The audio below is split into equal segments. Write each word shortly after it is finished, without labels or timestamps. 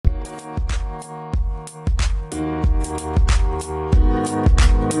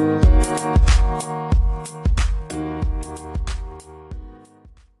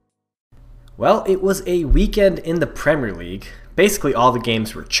Well, it was a weekend in the Premier League. Basically, all the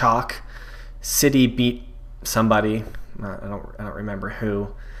games were chalk. City beat somebody. I don't remember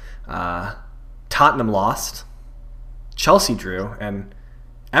who. Tottenham lost. Chelsea drew, and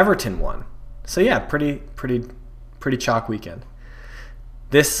Everton won. So yeah, pretty chalk weekend.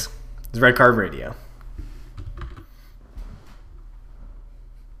 This is Red Card Radio.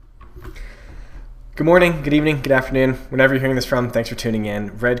 Good morning, good evening, good afternoon, whenever you're hearing this from, thanks for tuning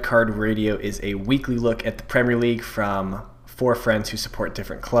in. Red Card Radio is a weekly look at the Premier League from four friends who support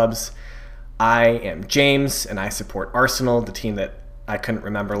different clubs. I am James, and I support Arsenal, the team that I couldn't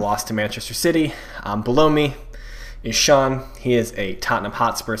remember lost to Manchester City. Below me is Sean. He is a Tottenham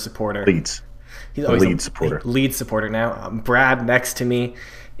Hotspur supporter. Leeds. He's always Leeds supporter. Leeds supporter now. Brad, next to me,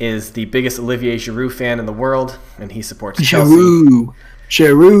 is the biggest Olivier Giroud fan in the world, and he supports Chelsea.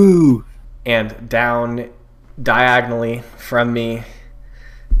 Giroud. And down diagonally from me,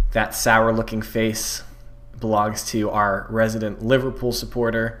 that sour-looking face belongs to our resident Liverpool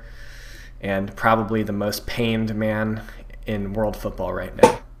supporter and probably the most pained man in world football right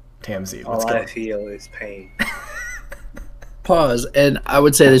now, Tamzy. All I feel is pain. Pause. And I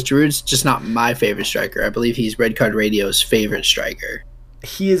would say this, Giroud's just not my favorite striker. I believe he's Red Card Radio's favorite striker.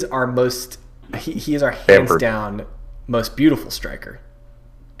 He is our hands down most beautiful striker.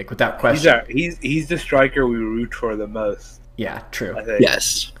 Like, without question. He's the striker we root for the most. Yeah, true. I think.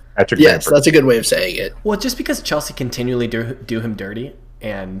 Yes. Patrick Yes, Bamford. that's a good way of saying it. Well, just because Chelsea continually do him dirty,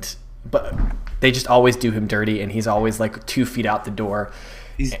 but they just always do him dirty, and he's always like 2 feet out the door.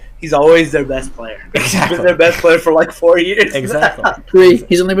 He's always their best player. Exactly. He's been their best player for like 4 years. Exactly. 3.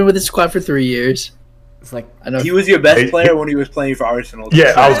 He's only been with his squad for 3 years. It's like, I know. He was your best player when he was playing for Arsenal.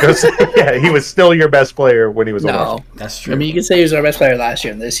 Yeah, I was going to say, yeah, he was still your best player when he was on Arsenal. that's true. I mean, you can say he was our best player last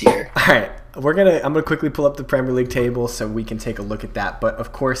year and this year. All right, I'm gonna quickly pull up the Premier League table so we can take a look at that. But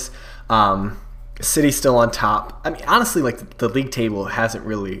of course, City's still on top. I mean, honestly, like the league table hasn't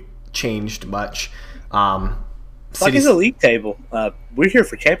really changed much. Fuck is a league table. We're here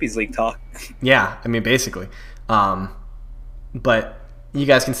for Champions League talk. Yeah, I mean, basically. But you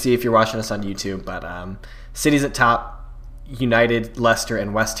guys can see if you're watching us on YouTube. But City's at top. United, Leicester,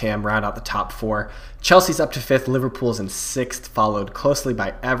 and West Ham round out the top 4. Chelsea's up to 5th. Liverpool's in 6th, followed closely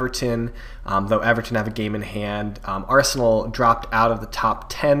by Everton, though Everton have a game in hand. Arsenal dropped out of the top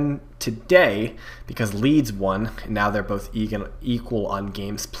 10 today because Leeds won, and now they're both equal on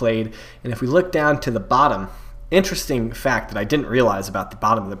games played. And if we look down to the bottom, interesting fact that I didn't realize about the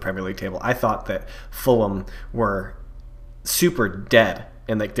bottom of the Premier League table, I thought that Fulham were super dead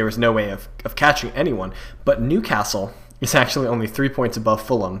and like there was no way of catching anyone, but Newcastle is actually only 3 points above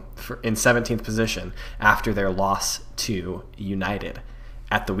Fulham in 17th position after their loss to United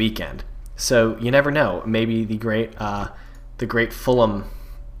at the weekend. So you never know. Maybe the great Fulham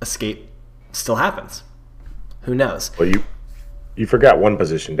escape still happens. Who knows? Well, you forgot one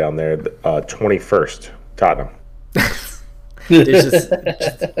position down there, 21st, Tottenham. Just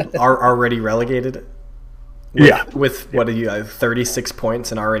are already relegated. With what are you 36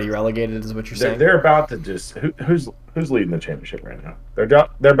 points and already relegated is what you're saying? They're about to just who's leading the championship right now?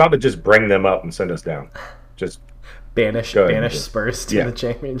 They're about to just bring them up and send us down. Just banish Spurs to the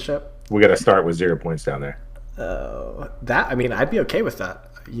championship. We got to start with 0 points down there. I mean, I'd be okay with that.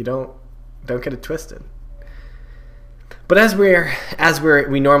 You don't get it twisted. But as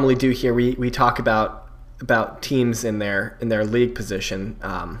we normally do here, we talk about teams in their league position.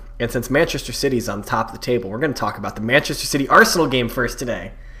 And since Manchester City's on top of the table, we're going to talk about the Manchester City Arsenal game first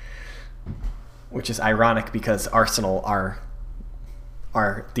today, which is ironic because Arsenal are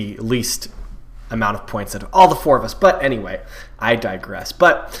the least amount of points out of all the four of us. But anyway, I digress.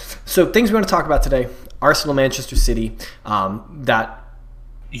 But so things we're going to talk about today: Arsenal, Manchester City.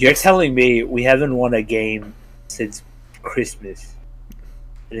 You're telling me we haven't won a game since Christmas,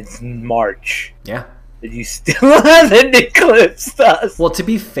 and it's March. Yeah. And you still haven't eclipsed us. Well, to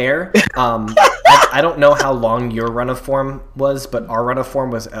be fair, I don't know how long your run of form was, but our run of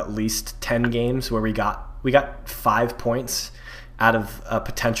form was at least 10 games where we got 5 points out of a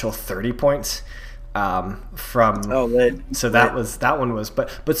potential 30 points from. Oh, lit. So that one was.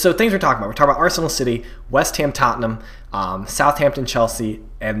 But so things we're talking about. We're talking about Arsenal, City, West Ham, Tottenham, Southampton, Chelsea,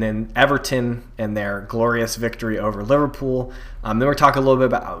 and then Everton and their glorious victory over Liverpool. Then we're talking a little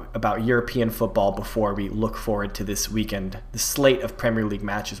bit about European football before we look forward to this weekend, the slate of Premier League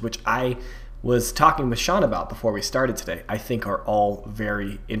matches, which I was talking with Sean about before we started today. I think are all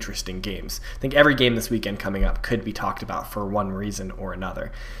very interesting games. I think every game this weekend coming up could be talked about for one reason or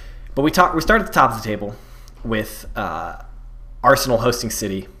another. But we start at the top of the table with Arsenal hosting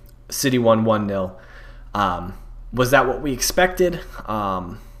City. City won 1-0. Was that what we expected?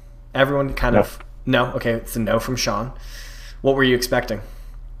 Everyone kind of no. Okay, it's a no from Sean. What were you expecting?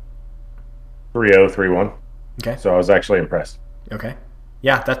 3-0, 3-1. Okay. So I was actually impressed. Okay.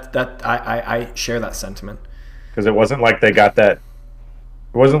 Yeah, I share that sentiment. Because it wasn't like they got that.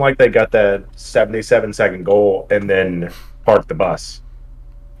 It wasn't like they got that 77-second goal and then parked the bus.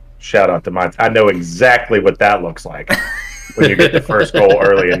 Shout out to mine. I know exactly what that looks like when you get the first goal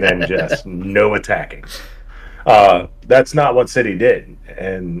early and then just no attacking. That's not what City did,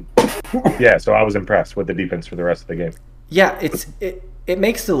 and yeah, so I was impressed with the defense for the rest of the game. Yeah, it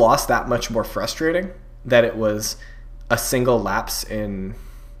makes the loss that much more frustrating that it was a single lapse in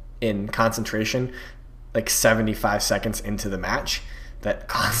concentration, like 75 seconds into the match, that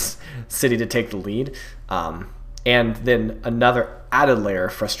caused City to take the lead. And then another added layer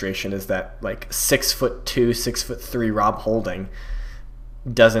of frustration is that like 6'2", 6'3" Rob Holding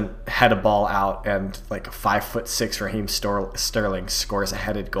doesn't head a ball out, and like a 5'6" Raheem Sterling scores a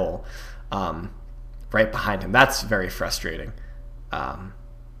headed goal right behind him. That's very frustrating.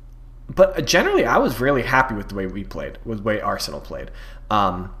 But generally, I was really happy with the way we played, with the way Arsenal played.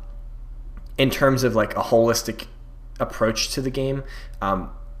 In terms of like a holistic approach to the game,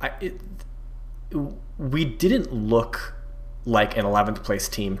 we didn't look like an 11th place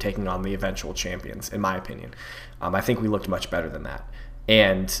team taking on the eventual champions, in my opinion. I think we looked much better than that.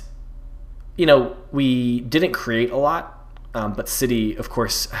 And, we didn't create a lot, but City, of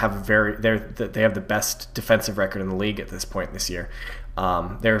course, they have the best defensive record in the league at this point this year.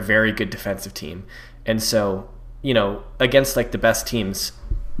 They're a very good defensive team. And so, against like the best teams,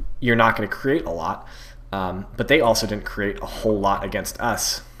 you're not going to create a lot. But they also didn't create a whole lot against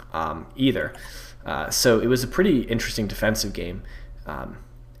us either. So it was a pretty interesting defensive game.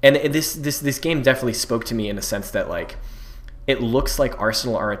 And this game definitely spoke to me in a sense that like it looks like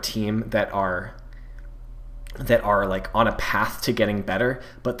Arsenal are a team that are like on a path to getting better,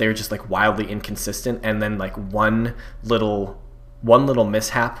 but they're just like wildly inconsistent, and then like one little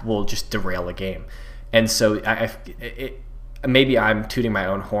mishap will just derail a game. And so maybe I'm tooting my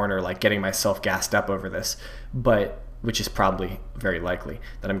own horn or like getting myself gassed up over this, but which is probably very likely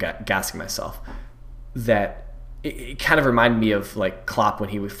that I'm gassing myself. That it kind of reminded me of like Klopp when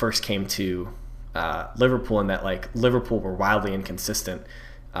he first came to Liverpool, and that like Liverpool were wildly inconsistent,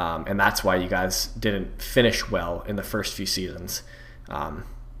 and that's why you guys didn't finish well in the first few seasons,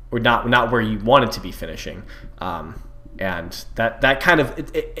 or not where you wanted to be finishing, and that kind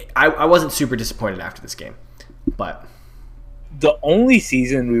of I wasn't super disappointed after this game, but the only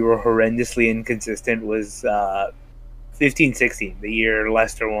season we were horrendously inconsistent was 15-16, the year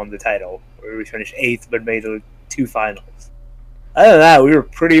Leicester won the title, where we finished 8th but made the 2 finals. Other than that, we were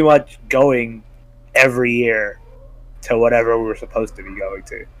pretty much going every year to whatever we were supposed to be going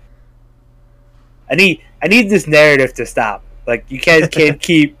to. I need this narrative to stop. Like, you guys can't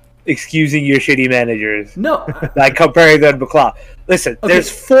keep excusing your shitty managers. No, like comparing them to Klopp. Listen, okay. There's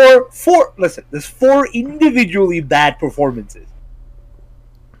four individually bad performances.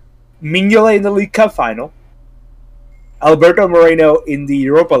 Mignolet in the League Cup final, Alberto Moreno in the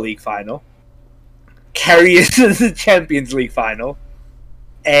Europa League final, Karius in the Champions League final,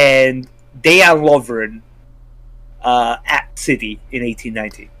 and Dejan Lovren at City in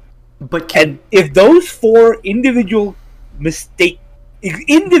 1819. And if those 4 individual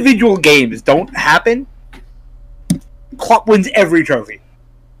games don't happen, Klopp wins every trophy.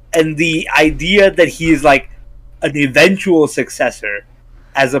 And the idea that he is like an eventual successor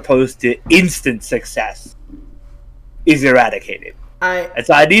as opposed to instant success is eradicated. And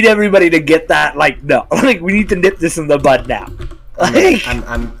so I need everybody to get that. Like, no, like we need to nip this in the bud now. Like,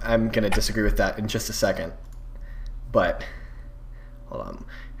 I'm gonna disagree with that in just a second. But hold on,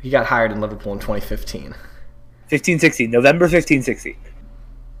 he got hired in Liverpool in 2015. 15-16, November 15-16.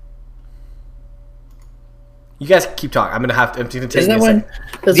 You guys keep talking. I'm gonna take me a second.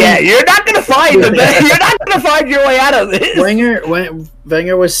 Yeah, you're not gonna find you're not gonna find your way out of this.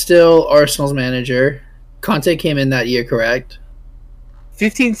 Wenger was still Arsenal's manager. Conte came in that year, correct?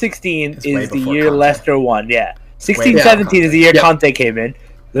 15-16 is the year Conte. Leicester won. Yeah, 16-17 is the year Conte came in.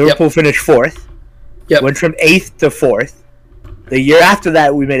 Liverpool finished 4th. Yep. Went from 8th to 4th. The year after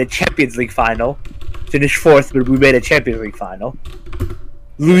that, we made a Champions League final. Finished 4th, but we made a Champions League final,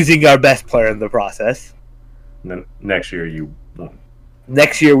 losing our best player in the process. And then next year, you won.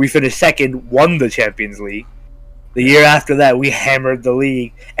 Next year, we finished 2nd, won the Champions League. The year after that, we hammered the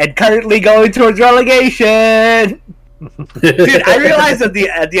league, and currently going towards relegation. Dude, I realized at the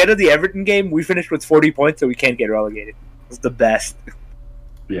end of the Everton game, we finished with 40 points, so we can't get relegated. It was the best.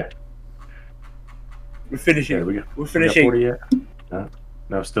 Yeah. We're finishing. Yeah, we're finishing. 40 yet?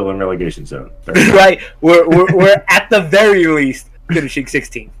 No, still in relegation zone. Right. We're at the very least finishing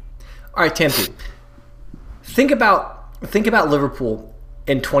 16th. All right, Tampy. Think about Liverpool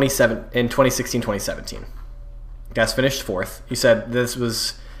in 2016, 2017. You guys finished 4th. You said this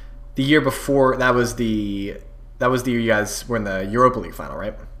was the year before. That was the year you guys were in the Europa League final,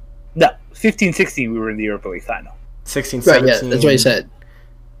 right? No, 15-16 we were in the Europa League final. 16, Right, 17. yeah, that's what he said.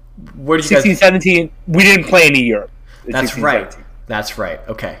 Where did you 16-17 we didn't play any Europe. That's 16-17. right. That's right.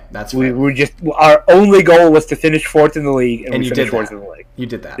 Okay, that's We right. were just our only goal was to finish 4th in the league, and we you finished did 4th that. in the league. You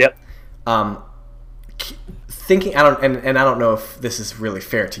did that. Yep. Thinking, I don't know if this is really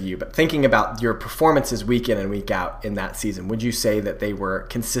fair to you, but thinking about your performances week in and week out in that season, would you say that they were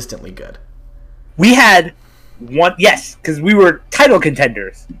consistently good? We had one, yes, because we were title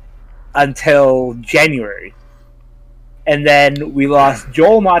contenders until January, and then we lost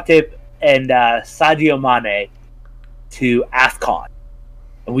Joel Matip and Sadio Mane to AFCON,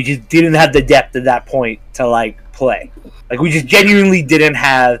 and we just didn't have the depth at that point to play. We just genuinely didn't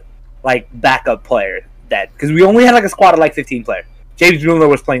have backup players because we only had a squad of 15 players. James Milner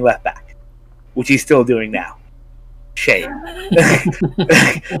was playing left back, which he's still doing now. Shame.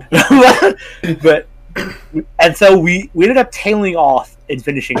 But and so we ended up tailing off and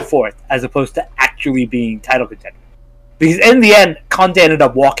finishing 4th as opposed to actually being title contenders. Because in the end, Conte ended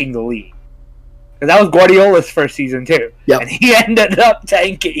up walking the league. Because that was Guardiola's first season too. Yep. And he ended up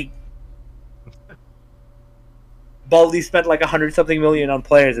tanking. Baldy spent 100-something million on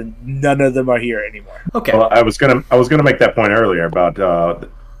players, and none of them are here anymore. Okay. Well, I was gonna make that point earlier about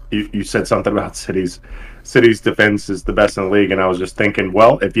you said something about City's defense is the best in the league, and I was just thinking,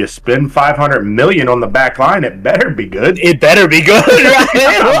 well, if you spend $500 million on the back line, it better be good. It better be good,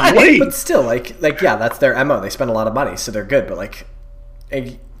 right? Wait. But still, yeah, that's their MO. They spend a lot of money, so they're good. But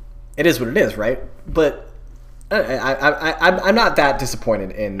it is what it is, right? But I'm not that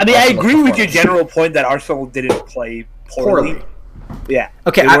disappointed in. I mean, Arsenal's I agree with your performance. general point that Arsenal didn't play poorly. Yeah.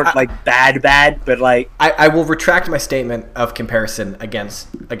 Okay, They weren't bad, but I will retract my statement of comparison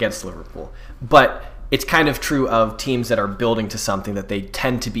against Liverpool, but it's kind of true of teams that are building to something that they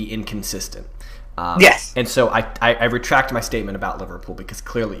tend to be inconsistent. Yes. And so I retract my statement about Liverpool because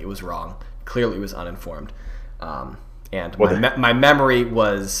clearly it was wrong. Clearly it was uninformed. And my memory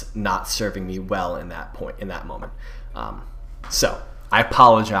was not serving me well in that moment. So I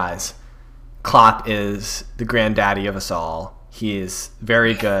apologize. Klopp is the granddaddy of us all. He is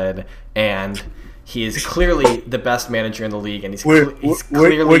very good, and he is clearly the best manager in the league, and he's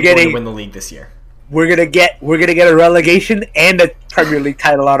clearly going to win the league this year. we're gonna get a relegation and a Premier League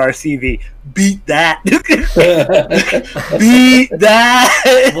title on our CV. Beat that. Beat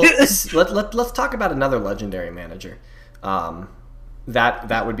that. Well, let's talk about another legendary manager.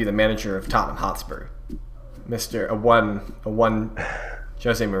 That would be the manager of Tottenham Hotspur, Mr. A one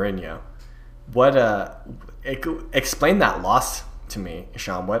Jose Mourinho. Explain that loss to me,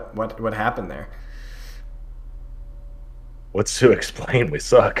 Sean. What happened there? What's to explain? We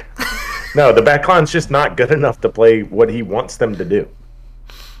suck. No, the backline's just not good enough to play what he wants them to do.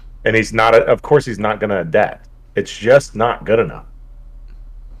 And he's not. Of course, he's not going to adapt. It's just not good enough.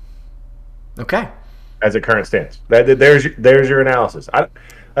 Okay. As it current stands, there's your analysis. I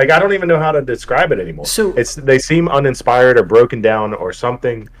don't even know how to describe it anymore. So they seem uninspired or broken down or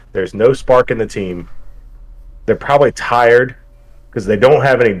something. There's no spark in the team. They're probably tired because they don't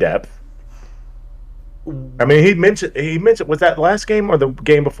have any depth. I mean, he mentioned was that last game or the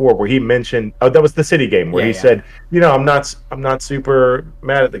game before where he mentioned? Oh, that was the City game where he said, I'm not super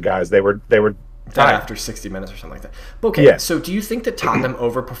mad at the guys. They were tired after 60 minutes or something like that. But okay, yeah. So do you think that Tottenham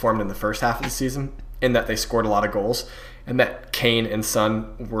overperformed in the first half of the season in that they scored a lot of goals and that Kane and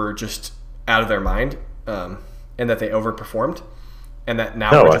Son were just out of their mind and that they overperformed and that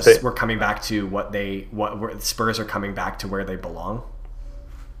now we're coming back to Spurs are coming back to where they belong?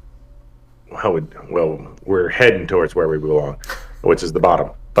 Well, we're heading towards where we belong, which is the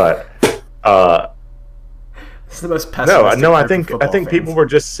bottom. But it's the most pessimistic. No. I think people were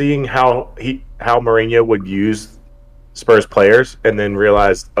just seeing how Mourinho would use Spurs players, and then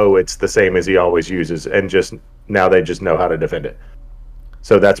realized, it's the same as he always uses, and just now they just know how to defend it.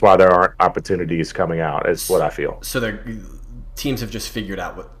 So that's why there aren't opportunities coming out. Is what I feel. So their teams have just figured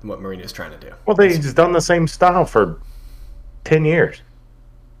out what Mourinho's trying to do. Well, they've just done the same style for 10 years.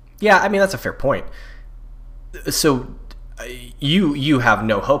 Yeah, I mean, that's a fair point. So you have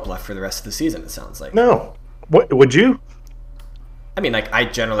no hope left for the rest of the season, it sounds like. No. What would you? I mean, I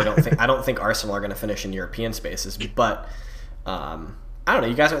generally don't think Arsenal are going to finish in European spaces, but I don't know,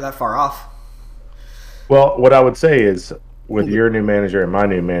 you guys aren't that far off. Well, what I would say is with your new manager and my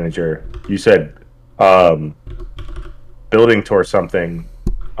new manager, you said building towards something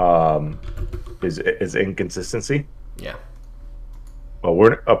is inconsistency. Yeah. Well,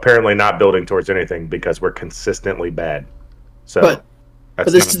 we're apparently not building towards anything because we're consistently bad. So But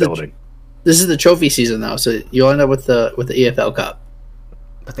that's this not is the- building. This is the trophy season though, so you'll end up with the EFL Cup.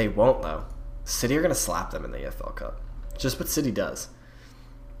 But they won't though. City are gonna slap them in the EFL Cup. Just what City does.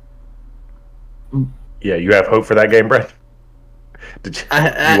 Yeah, you have hope for that game, Brett? Did you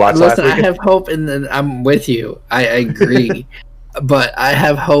watch last Listen, I weekend? have hope in the. I'm with you. I agree, but I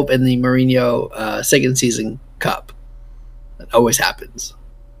have hope in the Mourinho second season cup. That always happens.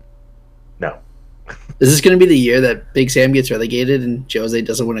 No. Is this going to be the year that Big Sam gets relegated and Jose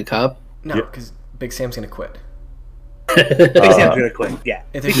doesn't win a cup? No, Yep. because Big Sam's gonna quit. Big Sam's gonna quit. Yeah,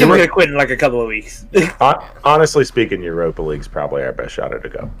 If Big they- Sam's gonna quit in like a couple of weeks. Honestly speaking, Europa League's probably our best shot at a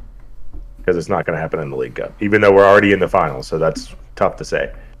go. Because it's not going to happen in the League Cup. Even though we're already in the finals, so that's tough to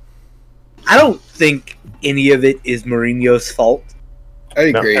say. I don't think any of it is Mourinho's fault I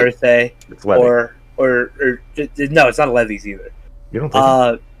agree. per se, It's Levy. or no, it's not Levy's either. You don't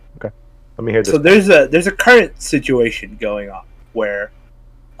think? Let me hear this. So there's a current situation going on where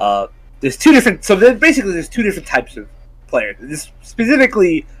there's two different. So there's two different types of players. This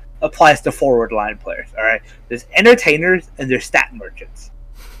specifically applies to forward line players. All right, there's entertainers and there's stat merchants.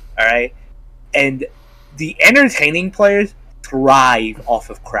 All right, and the entertaining players thrive off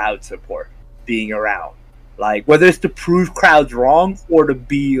of crowd support being around. Like whether it's to prove crowds wrong or to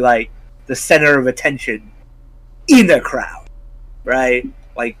be like the center of attention in a crowd, right?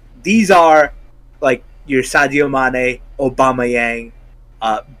 Like these are like your Sadio Mane, Aubameyang,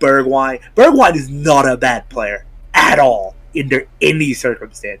 Bergwijn. Bergwijn is not a bad player at all under any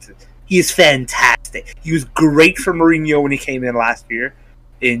circumstances. He is fantastic. He was great for Mourinho when he came in last year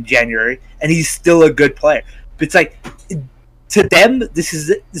in January, and he's still a good player. But it's like to them, this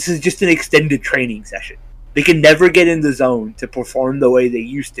is just an extended training session. They can never get in the zone to perform the way they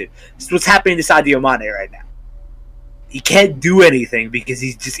used to. This is what's happening to Sadio Mane right now. He can't do anything because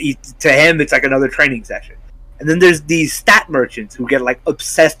to him it's like another training session. And then there's these stat merchants who get like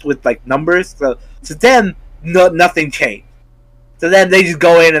obsessed with like numbers. So to them, nothing changed. To them, they just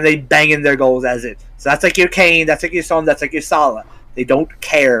go in and they bang in their goals as it. So that's like your Kane, that's like your Son, that's like your Salah. They don't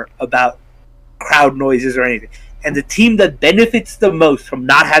care about crowd noises or anything. And the team that benefits the most from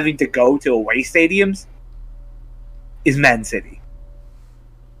not having to go to away stadiums is Man City.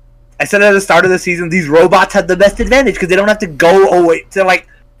 I said at the start of the season, these robots have the best advantage because they don't have to go away to like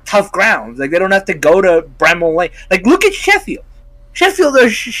tough grounds. Like they don't have to go to Bramall Lane. Like look at Sheffield. Sheffield are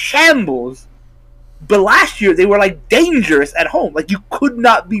shambles, but last year they were like dangerous at home. Like you could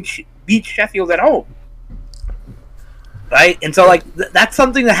not beat Sheffield at home, right? And so like that's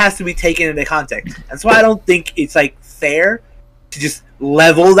something that has to be taken into context. That's why I don't think it's like fair to just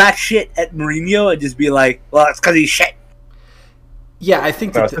level that shit at Mourinho and just be like, well, it's because he's shit. Yeah, I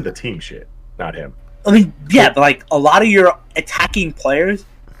think That's that the team shit, not him. I mean, yeah, but like a lot of your attacking players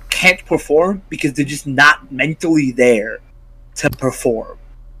can't perform because they're just not mentally there to perform.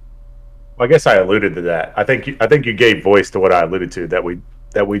 Well, I guess I alluded to that. I think you gave voice to what I alluded to, that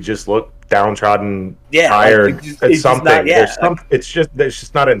we just look downtrodden, Yeah, tired. like, It's just something. not- yeah, It's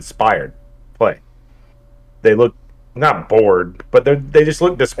just not inspired play. They look not bored, but they just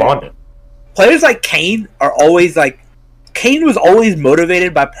look despondent. Players like Kane are always like, Kane was always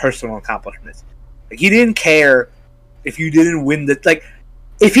motivated by personal accomplishments. Like he didn't care if you didn't win the like.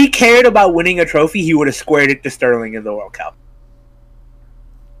 If he cared about winning a trophy, he would have squared it to Sterling in the World Cup.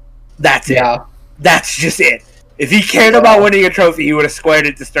 That's it. Yeah. That's just it. If he cared about winning a trophy, he would have squared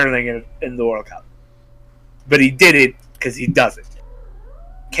it to Sterling in the World Cup. But he did it because he doesn't.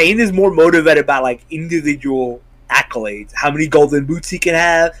 Kane is more motivated by like individual accolades, how many golden boots he can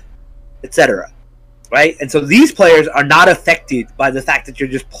have, etc. Right? And so these players are not affected by the fact that you're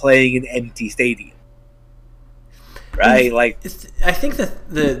just playing an empty stadium. Right? Like I think that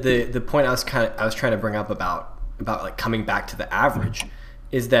the point I was trying to bring up about like coming back to the average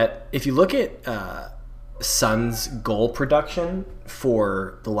is that if you look at Son's goal production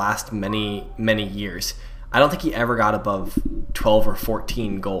for the last many years, I don't think he ever got above 12 or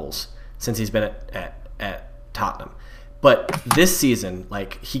 14 goals since he's been at Tottenham. But this season,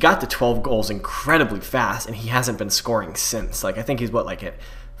 like he got to 12 goals incredibly fast, and he hasn't been scoring since. Like I think he's at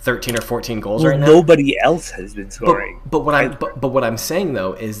 13 or 14 goals right now. Nobody else has been scoring. But what I'm saying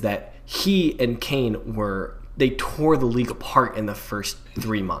though is that he and Kane they tore the league apart in the first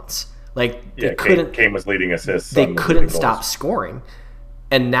 3 months. Like they couldn't. Kane was leading assists. They Son was couldn't leading stop goals. scoring,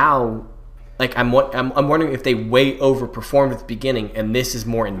 and now, like I'm wondering if they way overperformed at the beginning, and this is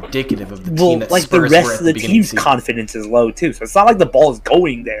more indicative of the team that like Spurs the rest were at of the beginning team's of the season. confidence is low too, so it's not like the ball is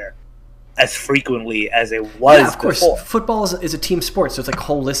going there. as frequently as it was. Yeah, of course. Before. Football is a team sport, so it's like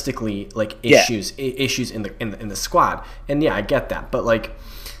holistically like issues in the squad, and yeah, I get that, but like,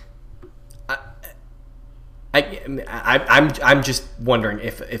 I'm just wondering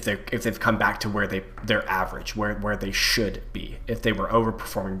if they've come back to where they're average, where they should be, if they were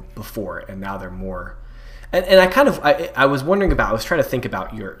overperforming before and now they're more. And I was wondering about, I was trying to think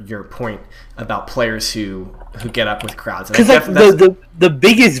about your point about players who get up with crowds. Because like the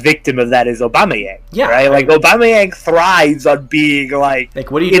biggest victim of that is Aubameyang. Yeah, right. Like Aubameyang thrives on being like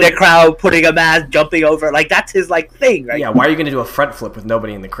what are you in doing? a crowd, putting a mask, jumping over. Like that's his like thing. Right? Yeah. Why are you going to do a front flip with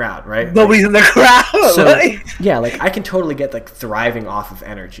nobody in the crowd? Right. Nobody's in the crowd. So like, yeah, like I can totally get like thriving off of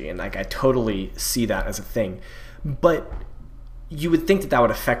energy, and like I totally see that as a thing, but you would think that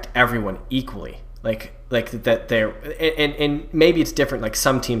would affect everyone equally. Like that they're and maybe it's different. Like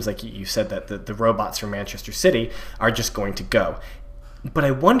some teams, like you said, that the robots from Manchester City are just going to go. But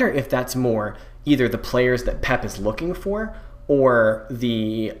I wonder if that's more either the players that Pep is looking for, or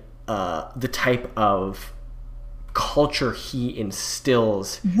the type of culture he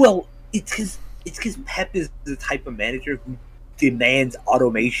instills. Well, it's because Pep is the type of manager who demands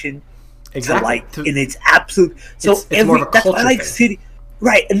automation. Exactly. In its absolute. So it's more of a that's why I like thing. City.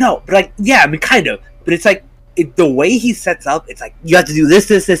 Right, no, but like, yeah, I mean, kind of. But it's like, the way he sets up, it's like, you have to do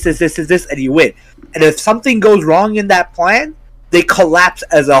this, and you win. And if something goes wrong in that plan, they collapse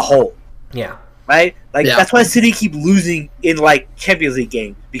as a whole. Yeah. Right? Like, that's why City keep losing in, like, Champions League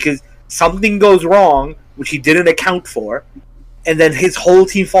games. Because something goes wrong, which he didn't account for, and then his whole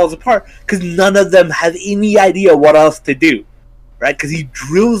team falls apart, because none of them have any idea what else to do. Right? Because he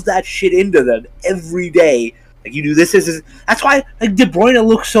drills that shit into them every day. Like, you do this. That's why like De Bruyne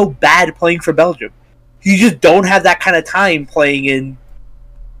looks so bad playing for Belgium. You just don't have that kind of time playing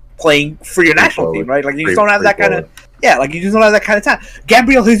for your national team, right? Like, you just don't have that kind of... Yeah, like, you just don't have that kind of time.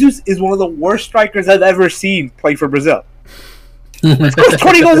 Gabriel Jesus is one of the worst strikers I've ever seen play for Brazil. He scores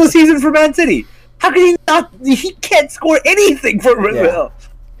 20 goals a season for Man City. How can he not... He can't score anything for Brazil. Yeah.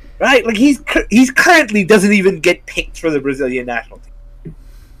 Right? Like, he's currently doesn't even get picked for the Brazilian national team.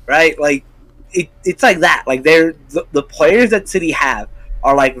 Right? Like, it's like that. Like, they're the players that City have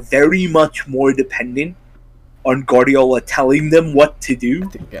are like very much more dependent on Guardiola telling them what to do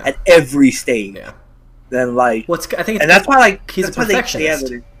at every stage than like. I think, and that's why like he's a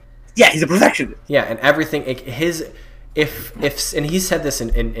perfectionist. He's a perfectionist. Yeah, and everything if and he said this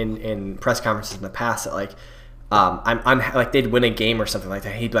in press conferences in the past that like. Like they'd win a game or something like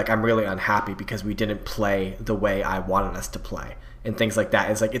that. He'd be like, I'm really unhappy because we didn't play the way I wanted us to play, and things like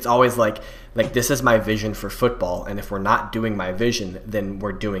that. It's like it's always like this is my vision for football, and if we're not doing my vision, then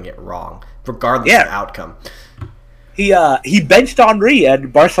we're doing it wrong, regardless of the outcome. He benched Henry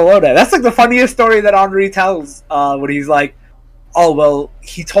at Barcelona. That's like the funniest story that Henry tells when he's like, oh well,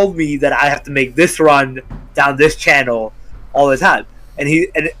 he told me that I have to make this run down this channel all the time, and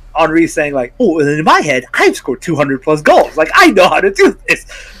Henry's saying like, oh, and in my head, I've scored 200 plus goals. Like, I know how to do this.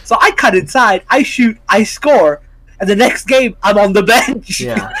 So I cut inside, I shoot, I score, and the next game, I'm on the bench.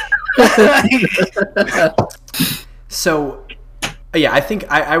 Yeah. So, yeah, I think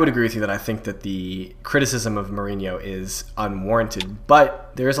I would agree with you that I think that the criticism of Mourinho is unwarranted,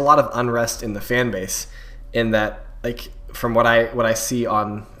 but there is a lot of unrest in the fan base in that, like, from what I see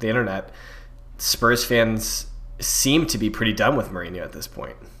on the internet, Spurs fans seem to be pretty done with Mourinho at this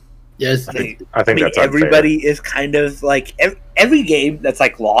point. Yes, I think that's everybody unfair. is kind of like every game that's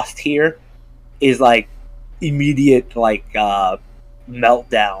like lost here is like immediate like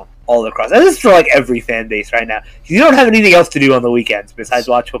meltdown all across. And this is for like every fan base right now. You don't have anything else to do on the weekends besides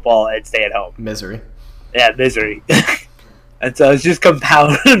watch football and stay at home. Misery. Yeah, misery. And so it's just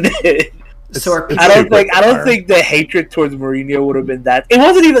compounded. So I don't think the hatred towards Mourinho would have been that. It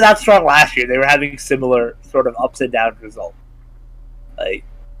wasn't even that strong last year. They were having similar sort of ups and downs results. Like,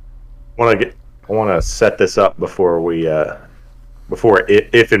 I want to set this up before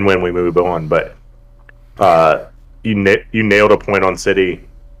if and when we move on. But you nailed a point on City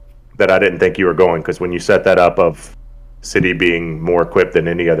that I didn't think you were going, because when you set that up of City being more equipped than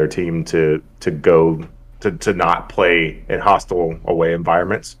any other team to go to not play in hostile away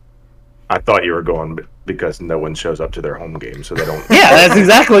environments, I thought you were going because no one shows up to their home game, so they don't. Yeah, that's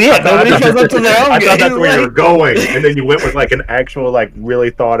exactly it. Nobody shows up to their home game. I thought that's where you were going, and then you went with like an actual, like, really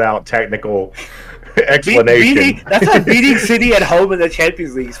thought out technical explanation. That's why beating City at home in the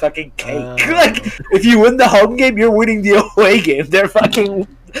Champions League is fucking cake. Like, if you win the home game, you're winning the away game. There's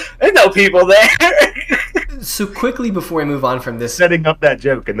no people there. So quickly before we move on from this, setting up that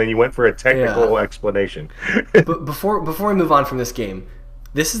joke, and then you went for a technical explanation. But before we move on from this game,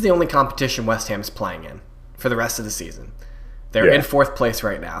 this is the only competition West Ham is playing in for the rest of the season. They're in fourth place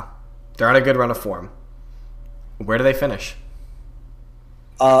right now. They're on a good run of form. Where do they finish?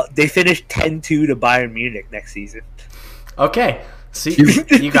 They finished 10-2 to Bayern Munich next season. Okay, so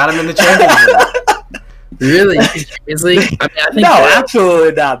you got them in the Champions League. Really? Champions League? I mean, I think No,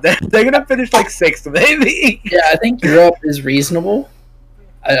 absolutely not. They're gonna finish like 6th, maybe. Yeah, I think Europe is reasonable.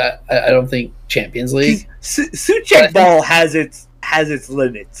 I don't think Champions League. Suchek ball has its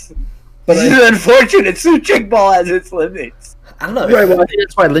limits. But This is unfortunate. Suchek ball has its limits. I don't know. Right, well, I think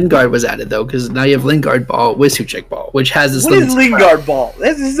that's why Lingard was added, though, because now you have Lingard ball with Suchek ball, which has this. What is Lingard ball?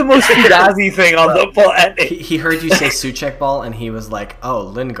 This is the most Fugazi thing on the planet. He heard you say Suchek ball, and he was like, "Oh,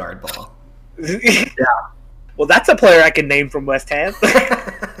 Lingard ball." Yeah. Well, that's a player I can name from West Ham.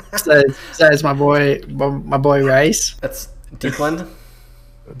 Besides my boy Rice. That's Declan.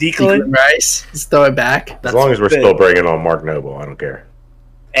 Declan. Rice. Let's throw it back. As long as we're still bringing on Mark Noble, I don't care.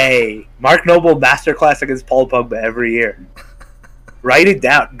 Hey, Mark Noble masterclass against Paul Pogba every year. Write it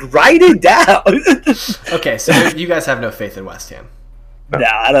down. Write it down. Okay, so you guys have no faith in West Ham. No,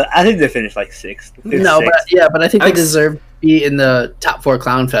 I think they finished like 6th. No, but I think they deserve to be in the top 4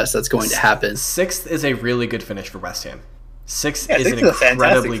 clown fest that's going to happen. 6th is a really good finish for West Ham. 6th Yeah, is an 6th is a fantastic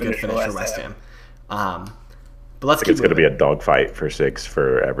incredibly good finish finish for West Ham. But let's I think keep it's going to be moving. a dogfight for 6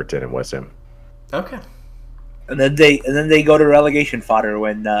 for Everton and West Ham. Okay. And then they go to relegation fodder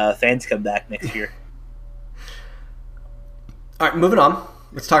when fans come back next year. All right, moving on.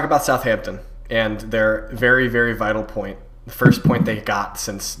 Let's talk about Southampton and their very, very vital point. The first point they got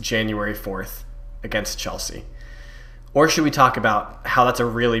since January 4th against Chelsea. Or should we talk about how that's a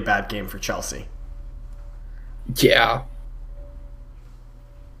really bad game for Chelsea? Yeah.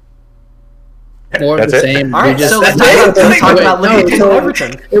 More of That's the it? same. All right, They so just- let's talk about No, Liverpool so and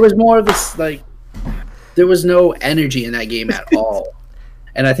Everton. It was more of this, like, there was no energy in that game at all.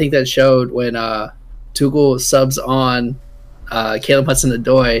 And I think that showed when Tuchel subs on Caleb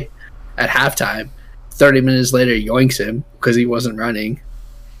Hudson-Odoi at halftime. 30 minutes later, yoinks him because he wasn't running.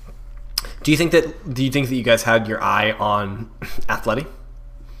 Do you think that you guys had your eye on Atleti?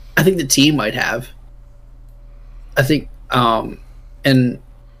 I think the team might have. I think, and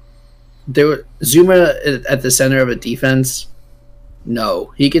there were Zuma at the center of a defense.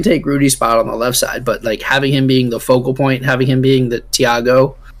 No, he can take Rudy's spot on the left side, but like having him being the focal point, having him being the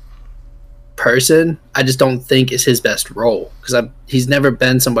Thiago person, I just don't think is his best role because he's never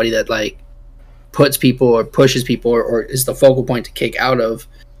been somebody that like puts people or pushes people or is the focal point to kick out of.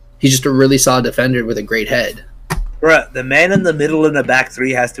 He's just a really solid defender with a great head. Bruh, the man in the middle in the back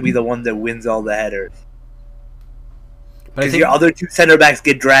 3 has to be the one that wins all the headers. But I Because think your other 2 center backs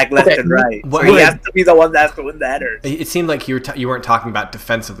get dragged left and right. What- So he has to be the one that has to win the headers. it seemed like you weren't talking about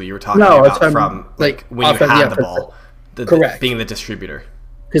defensively. You were talking No, about it's from like when you offense, had yeah, the ball, correct. being the distributor.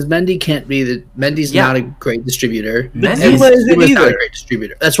 Because Mendy can't be Mendy's Yeah. not a great distributor. Mendy- And Zuma isn't Zuma's not a either. great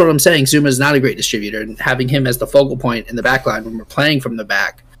distributor. That's what I'm saying. Zuma's not a great distributor, and having him as the focal point in the back line when we're playing from the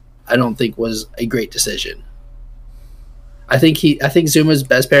back, I don't think was a great decision. I think Zuma's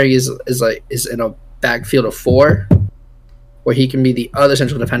best pairing is in a backfield of 4, where he can be the other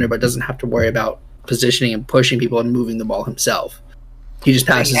central defender, but doesn't have to worry about positioning and pushing people and moving the ball himself. He just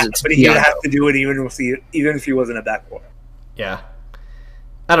passes it to But he would Thiago. have to do it even if he wasn't a back 4. Yeah,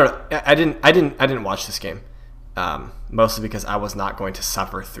 I don't know. I didn't watch this game, mostly because I was not going to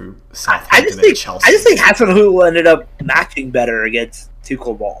suffer through Southampton and Chelsea. I just think Hasenhüttl ended up matching better against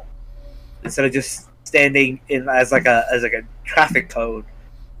Tuchel ball instead of just standing in as like a traffic cone.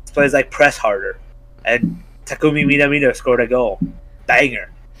 This plays like press harder, and Takumi Minamino scored a goal, banger.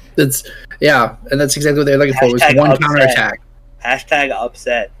 And that's exactly what they're looking for. Was Hashtag one upset. counterattack. Hashtag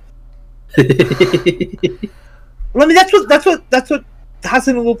upset. Well, I mean that's what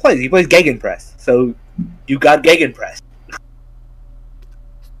Hasenhüttl plays. He plays gegenpress, so you got gegenpress.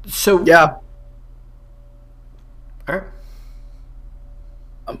 So Yeah, all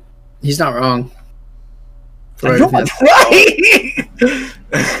right. he's not wrong. For You're everything. right.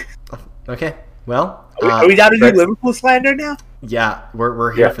 Okay. Well, Are we down to do Liverpool slander now? yeah,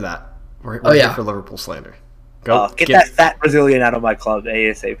 we're here Yeah. for that. We're Oh, here yeah. for Liverpool slander. Go Get that fat Brazilian out of my club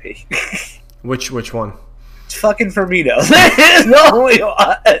ASAP. Which one? It's fucking Firmino. That's the only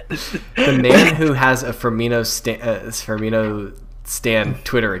one. The man who has a Firmino Stan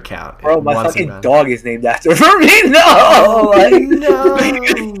Twitter account. Bro, my wants him fucking back. dog is named after Firmino. Like,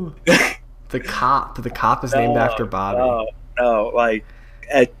 No. The cop is named after Bobby. No, like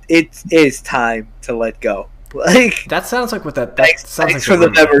it is time to let go. Like, That sounds like what that thanks sounds like for the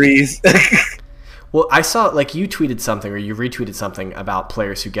rumor. memories. Well, I saw like you tweeted something or you retweeted something about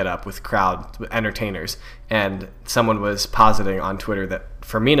players who get up with entertainers, and someone was positing on Twitter that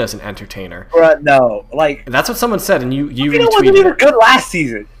Firmino's an entertainer. Bruh, no, like That's what someone said, and you Firmino wasn't retweeted even it. good last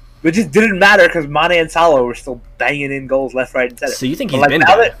season. But it just didn't matter because Mane and Salah were still banging in goals left, right, and center. So you think But, he's like, been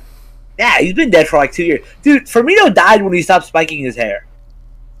now dead? Yeah, he's been dead for like 2 years. Dude, Firmino died when he stopped spiking his hair.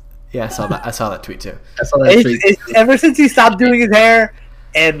 Yeah, I saw that tweet too. I saw that tweet. Ever since he stopped doing his hair,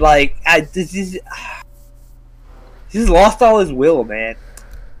 and like, he's lost all his will, man.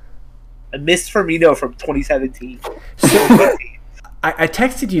 I miss Firmino from 2017. I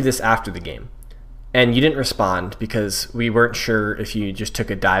texted you this after the game, and you didn't respond because we weren't sure if you just took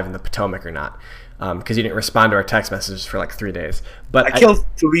a dive in the Potomac or not, because you didn't respond to our text messages for like 3 days. But I killed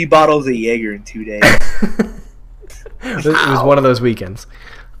 3 bottles of Jaeger in 2 days. It was one of those weekends.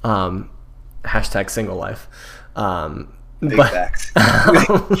 Hashtag single life. Big But, facts.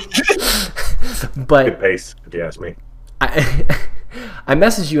 but Good pace, if you ask me. I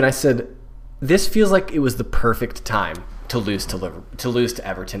messaged you and I said, this feels like it was the perfect time to lose to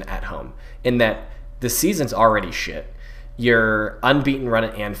Everton at home, in that the season's already shit. Your unbeaten run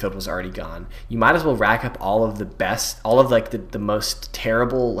at Anfield was already gone. You might as well rack up all of the most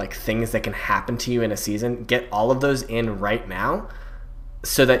terrible like things that can happen to you in a season. Get all of those in right now,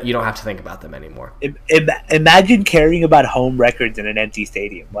 so that you don't have to think about them anymore. Imagine caring about home records in an empty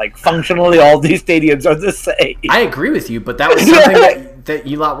stadium. Like, functionally, all these stadiums are the same. I agree with you, but that was something that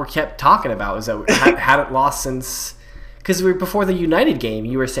you lot were kept talking about, was that we hadn't lost since... Because before the United game,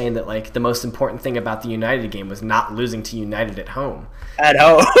 you were saying that like the most important thing about the United game was not losing to United at home. At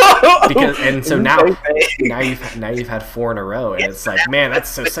home. And so now you've had 4 in a row, and it's like, man,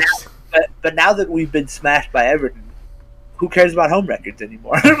 that's so such... But now that we've been smashed by Everton, who cares about home records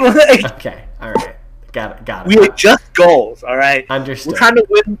anymore? Okay, all right, got it. We adjust goals, all right. Understood.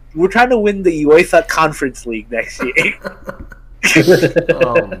 We're trying to win the UEFA Conference League next year.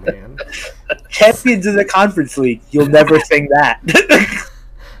 Oh man, Champions of the Conference League. You'll never sing that.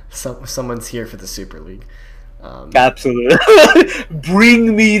 someone's here for the Super League. Absolutely.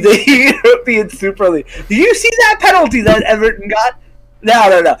 Bring me the European Super League. Did you see that penalty that Everton got?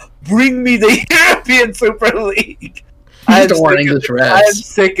 No. Bring me the European Super League. I am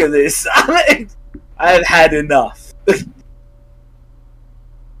sick of this. I have had enough.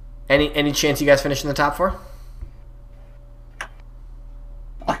 Any chance you guys finish in the top 4?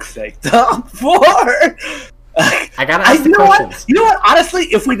 Fuck's sake, top 4. I gotta ask the questions. You know what? Honestly,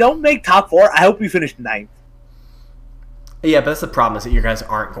 if we don't make top 4, I hope we finish 9th. Yeah, but that's the problem, is that you guys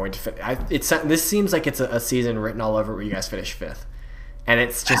aren't going to finish. This seems like it's a season written all over where you guys finish 5th, and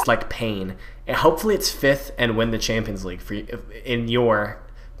it's just like pain. And hopefully, it's 5th and win the Champions League for you, in your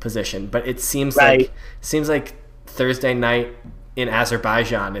position. But it seems like Thursday night in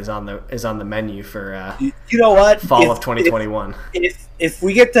Azerbaijan is on the menu for you know what, fall of 2021. If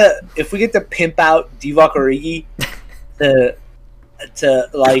we get to pimp out Divock Origi to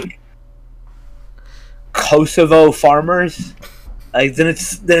like Kosovo farmers, like then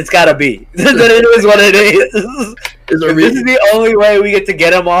it's gotta be. Then it is what it is. This is the only way we get to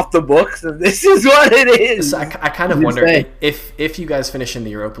get him off the books, and this is what it is. So I kind of wonder if you guys finish in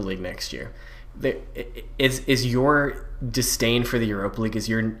the Europa League next year, is your disdain for the Europa League, is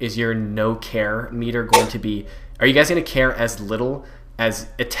your no care meter going to be? Are you guys going to care as little as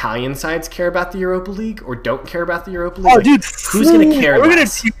Italian sides care about the Europa League, or don't care about the Europa League? Oh, dude, who's going to care? We're going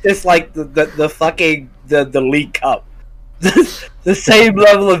to treat this like the fucking the League Cup. The same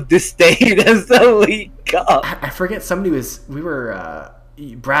level of disdain as the League Cup. I forget,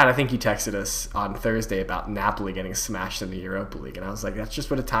 Brad, I think you texted us on Thursday about Napoli getting smashed in the Europa League, and I was like, that's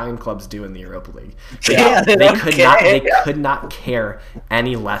just what Italian clubs do in the Europa League. They could not care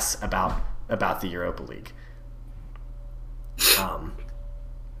any less about the Europa League.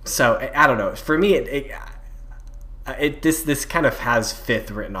 So I don't know. For me, this kind of has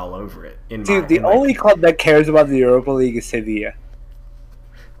 5th written all over it. The only club that cares about the Europa League is Sevilla.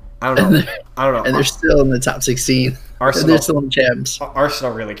 I don't know. And they're still in the top 16. Arsenal, they're still in champs.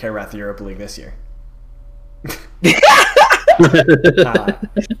 Arsenal really care about the Europa League this year.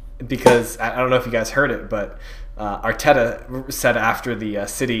 Because I don't know if you guys heard it, but Arteta said after the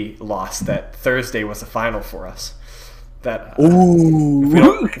City loss that Thursday was a final for us. That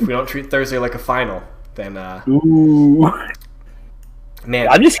if we don't treat Thursday like a final, then man,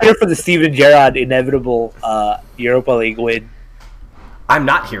 I'm just here for the Steven Gerrard inevitable Europa League win. I'm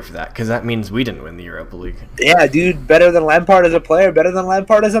not here for that, because that means we didn't win the Europa League. Yeah, dude, better than Lampard as a player, better than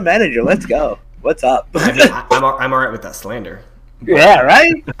Lampard as a manager. Let's go. What's up? I'm all right with that slander. Yeah,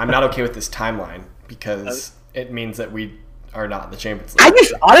 right? I'm not okay with this timeline, because it means that we are not in the Champions League.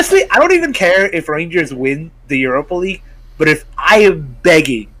 Honestly, I don't even care if Rangers win the Europa League, but if I am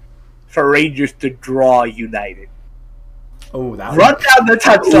begging for Rangers to draw United. Oh, that run down the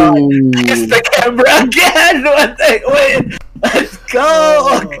touchline, kiss the camera again when they win. Let's go.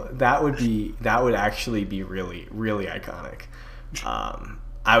 Oh, that would actually be really, really iconic.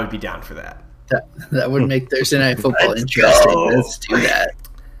 I would be down for that. That would make Thursday Night Football interesting. Let's do that.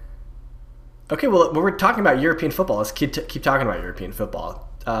 Okay, well, we're talking about European football. Let's keep talking about European football.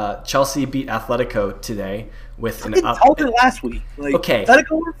 Chelsea beat Atletico today with an up. Told it last week. Like, Okay.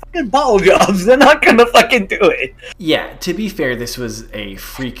 Atletico were fucking ball jobs. They're not gonna fucking do it. Yeah, to be fair, this was a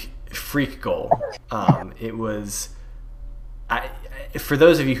freak goal. It was. For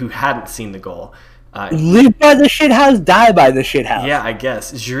those of you who hadn't seen the goal, Live by the shit house, die by the shit house. yeah, I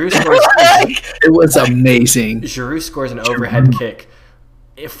guess Giroud scores. It was amazing. Giroud scores an overhead kick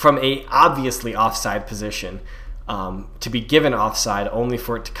from a obviously offside position, to be given offside, only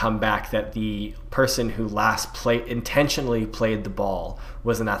for it to come back that the person who last intentionally played the ball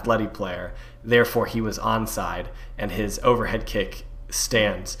was an Atleti player. Therefore, he was onside, and his overhead kick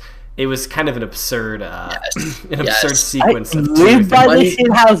stands. It was kind of an absurd, absurd sequence of two Live by the Money-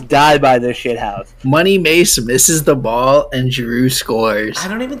 shit house, die by the shit house. Money Mace misses the ball and Giroud scores. I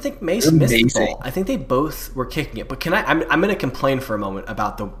don't even think Mace missed the Amazing. ball. I think they both were kicking it. But I'm going to complain for a moment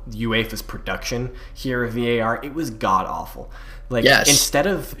about the UEFA's production here of VAR. It was god awful. Like, Yes. instead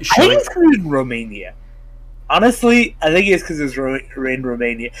of I think showing, it's because it's Romania. Honestly, I think it's because it's in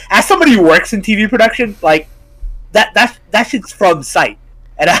Romania. As somebody who works in TV production, like that shit's from site,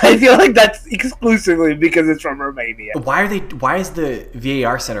 and I feel like that's exclusively because it's from Romania. why is the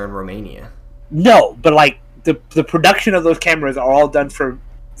VAR center in Romania? No, but like the production of those cameras are all done for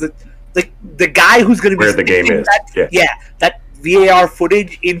the guy who's going to be Where the game sticking is. that VAR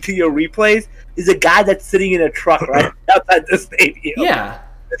footage into your replays is a guy that's sitting in a truck right outside the stadium. Yeah.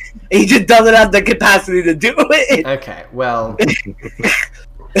 He just doesn't have the capacity to do it. Okay. Well,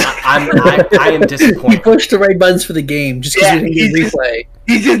 I am He disappointed. pushed the right buttons for the game just because Yeah, we didn't get replay.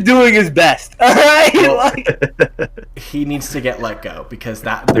 He's just doing his best. All right, Well, like, He needs to get let go because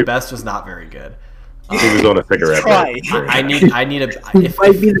the best was not very good. He was on a cigarette Try. break. I need a He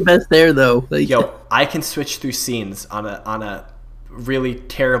might be the best there though. Like, yo. I can switch through scenes on a really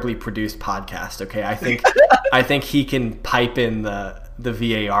terribly produced podcast. Okay, I think he can pipe in the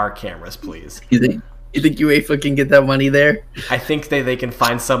VAR cameras, please. you think UEFA can get that money there? I think they can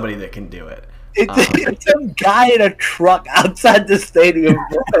find somebody that can do it. it's some guy in a truck outside the stadium.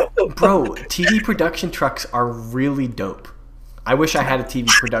 Bro, TV production trucks are really dope. I wish I had a TV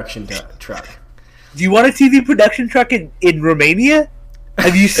production truck. Do you want a TV production truck in Romania?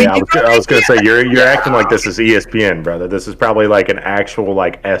 Have you seen? Yeah, I was gonna say you're acting like this is ESPN, brother. This is probably like an actual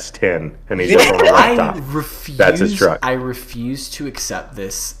like S10, and he's just on a laptop. That's his truck. I refuse to accept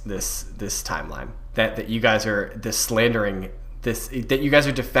this timeline that you guys are slandering this, that you guys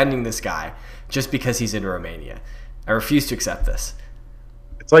are defending this guy just because he's in Romania. I refuse to accept this.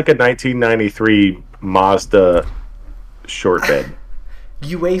 It's like a 1993 Mazda short bed.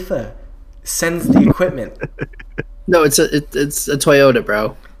 UEFA sends the equipment. No, it's a Toyota,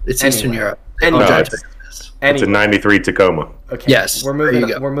 bro. It's Eastern Anyway. Europe. Anyway. I'll No, drive it's a Anyway, '93 Tacoma. okay. Yes, we're there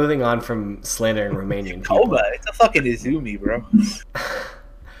you go. moving on from slandering Romanian people. Coma. It's a fucking Izumi, bro.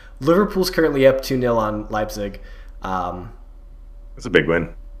 Liverpool's currently up 2-0 on Leipzig. It's a big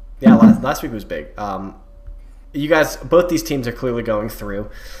win. Yeah, last week was big. You guys, both these teams are clearly going through.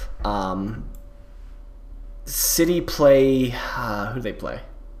 City play. Who do they play?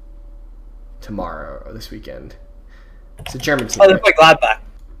 Tomorrow or this weekend. It's a German team. Oh, they play Gladbach.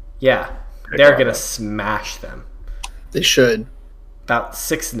 Yeah, they're gonna smash them. They should. About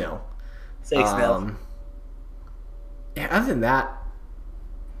 6-0. 6-0. Yeah. Other than that,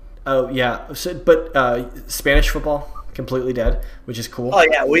 oh yeah. But Spanish football completely dead, which is cool. Oh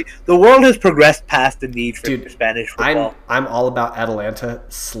yeah, the world has progressed past the need for Dude, Spanish football. I'm all about Atalanta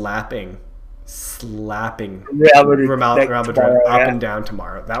slapping Real Madrid, Real Madrid tomorrow, up yeah. and down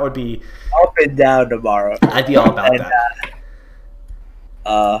tomorrow. That would be. Up and down tomorrow. I'd be all about And,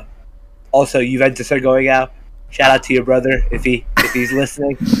 that. Also, Juventus are going out. Shout out to your brother if he's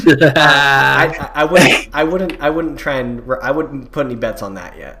listening. I wouldn't try and I wouldn't put any bets on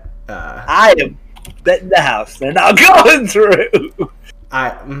that yet. I am betting the house. They're not going through.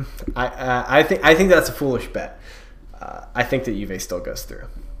 I think that's a foolish bet. I think that Juve still goes through,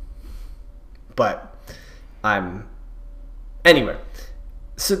 but anyway.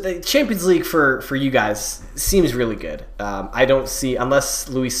 So the Champions League for you guys seems really good. I don't see, unless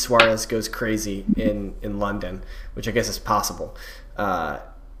Luis Suarez goes crazy in London, which I guess is possible.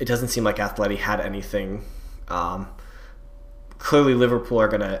 It doesn't seem like Atleti had anything. Clearly, Liverpool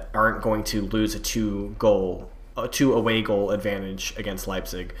aren't going to lose a two away goal advantage against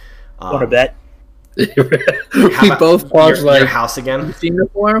Leipzig. Want to bet? we How about both paused your like house again. seen the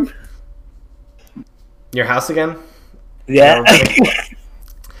form. Your house again. Yeah.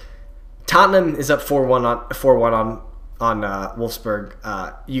 Tottenham is up 4-1 on Wolfsburg.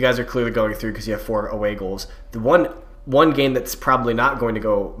 You guys are clearly going through because you have 4 away goals. The one game that's probably not going to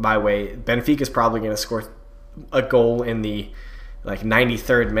go my way, Benfica is probably going to score a goal in the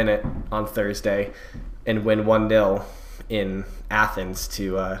 93rd minute on Thursday and win 1-0 in Athens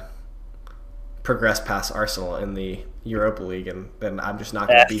to progress past Arsenal in the Europa League, and then I'm just not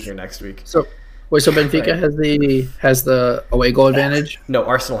going to be here next week. So Benfica has the away goal advantage? No,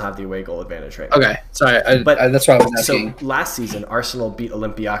 Arsenal have the away goal advantage right now. Okay, sorry, that's what I was asking. So last season, Arsenal beat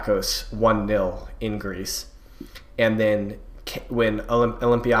Olympiacos 1-0 in Greece, and then when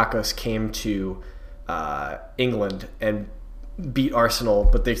Olympiacos came to England and beat Arsenal,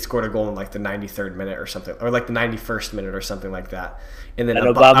 but they scored a goal in the 93rd minute or something, or the 91st minute or something like that, and then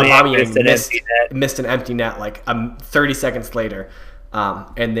Aubameyang missed an empty net 30 seconds later,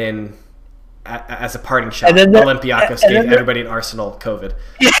 and then as a parting shot, Olympiacos gave everybody in Arsenal COVID.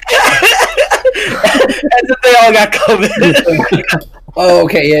 And then they all got COVID. Oh,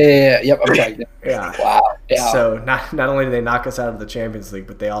 okay, yeah. Yep, I'm sorry. Yeah. Wow. Yeah. So not only did they knock us out of the Champions League,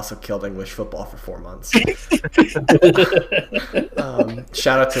 but they also killed English football for 4 months.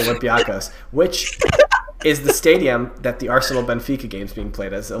 Shout out to Olympiacos, which is the stadium that the Arsenal Benfica game's being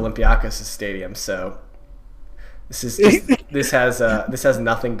played as, Olympiacos' stadium. So this has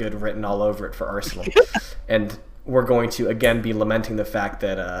nothing good written all over it for Arsenal, and we're going to again be lamenting the fact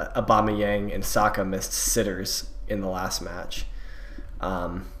that Aubameyang and Saka missed sitters in the last match.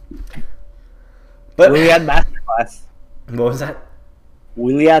 But Willian Masterclass. What was that?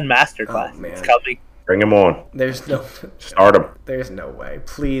 Willian Masterclass. Oh, man. It's coming. Bring him on. There's no Start him. There's no way.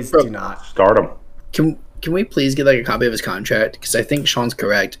 Please Bro, do not. Start him. Can we please get a copy of his contract? Because I think Sean's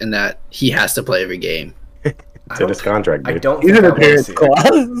correct in that he has to play every game. It's in his contract, dude. I don't He's think an I want to appearance see it.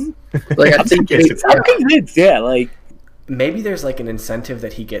 clause. I think I'm convinced, yeah. Maybe there's an incentive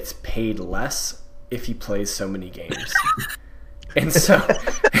that he gets paid less if he plays so many games. And so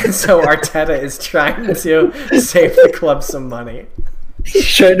Arteta is trying to save the club some money. he's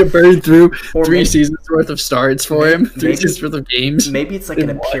trying to burn through Or 3 maybe- seasons worth of starts for him. 3 maybe- seasons worth of games. Maybe it's an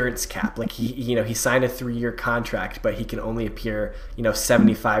In what? appearance cap. He signed a 3-year contract, but he can only appear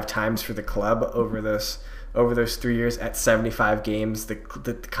 75 times for the club over those 3 years at 75 games. The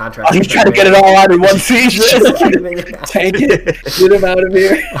contract. Oh, he's trying to get it all out in one season. Tank it. Get him out of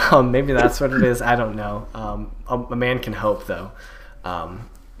here. Maybe that's what it is. I don't know. A man can hope, though.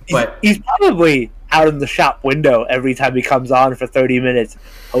 But he's probably out in the shop window every time he comes on for 30 minutes,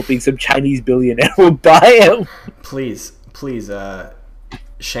 hoping some Chinese billionaire will buy him. please,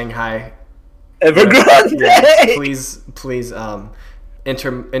 Shanghai. Evergrande. Yeah, please,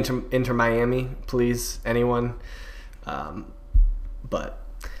 Inter Miami, please, anyone. But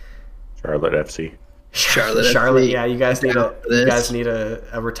Charlotte FC. Charlotte. Yeah, you guys need This.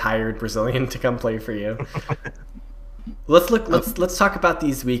 a retired Brazilian to come play for you. Let's talk about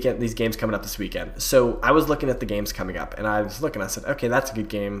these games coming up this weekend. So I was looking at the games coming up, and I said, okay, that's a good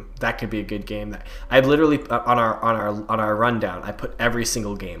game. That could be a good game. I literally on our rundown, I put every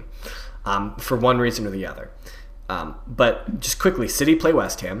single game, for one reason or the other. But just quickly, City play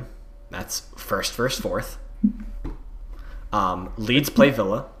West Ham. That's first versus fourth. Leeds play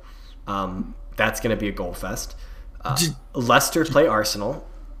Villa. That's going to be a goal fest. Leicester play Arsenal.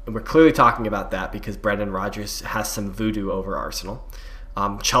 We're clearly talking about that because Brendan Rodgers has some voodoo over Arsenal.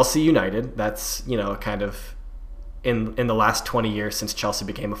 Chelsea United, that's kind of in the last 20 years since Chelsea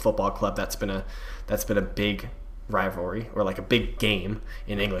became a football club, that's been a big rivalry, or a big game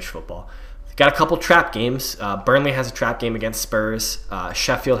in English football. Got a couple trap games. Burnley has a trap game against Spurs.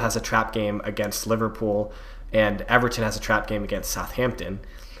 Sheffield has a trap game against Liverpool, and Everton has a trap game against Southampton.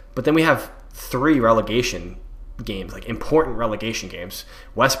 But then we have 3 relegation games, important relegation games.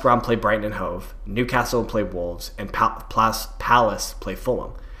 West Brom play Brighton and Hove, Newcastle play Wolves, and Palace play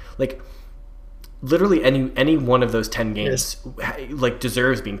Fulham. Literally any one of those 10 games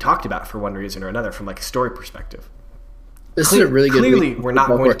deserves being talked about for one reason or another from a story perspective. This is a really good. Clearly, we're not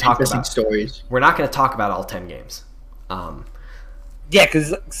going to talk about stories. We're not going to talk about all 10 games. Yeah,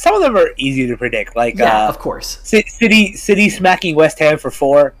 because some of them are easy to predict. Of course. City smacking West Ham for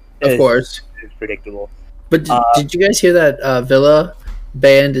 4. Of course, is predictable. But did you guys hear that Villa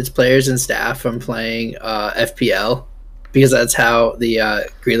banned its players and staff from playing FPL because that's how the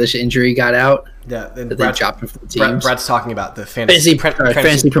Grealish injury got out? Yeah, That they dropped him from the teams. Brad's talking about the fantasy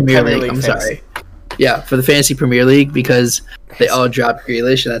Premier League. I'm sorry. Yeah, for the Fantasy Premier League because they all dropped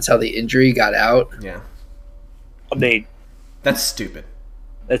Grealish and that's how the injury got out. Yeah. I mean, that's stupid.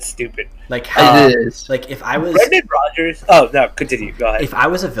 That's stupid. It is. If I was Brendan Rodgers. Oh no, continue. Go ahead. If I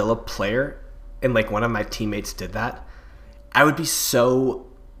was a Villa player and one of my teammates did that, I would be so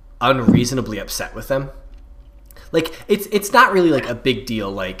unreasonably upset with them. Like it's not really like a big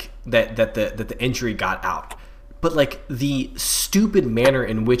deal like that the injury got out, but like the stupid manner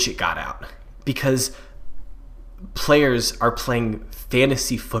in which it got out, because players are playing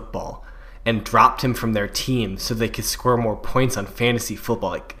fantasy football and dropped him from their team so they could score more points on fantasy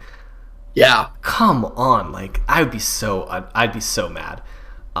football. Like, Yeah. come on! Like I'd be so mad.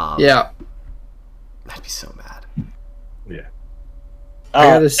 Yeah. I'd be so mad. Yeah.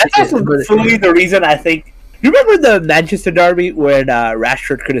 That's also fully the reason I think. You remember the Manchester derby when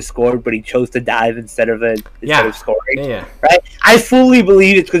Rashford could have scored, but he chose to dive instead of scoring? Yeah. Right? I fully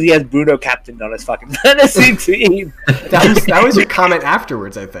believe it's because he has Bruno captained on his fucking fantasy team. That was your comment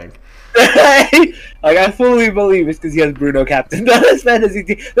afterwards, I think. Right? Like, I fully believe it's because he has Bruno captained on his fantasy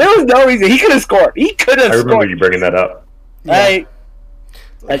team. There was no reason. He could have scored. He could have scored. I remember you bringing that up. Right?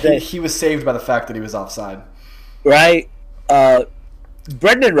 He was saved by the fact that he was offside. Right?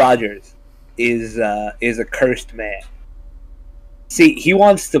 Brendan Rodgers is a cursed man. See, he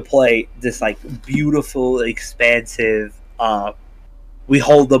wants to play this like beautiful, expansive, we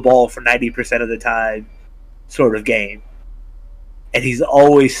hold the ball for 90% of the time sort of game. And he's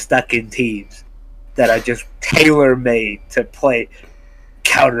always stuck in teams that are just tailor-made to play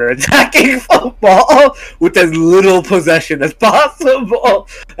counter-attacking football with as little possession as possible.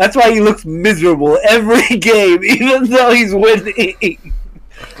 That's why he looks miserable every game, even though he's winning.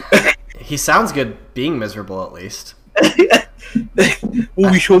 He sounds good being miserable, at least.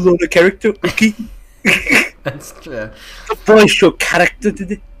 We showed on the character, okay? That's true. The boys show character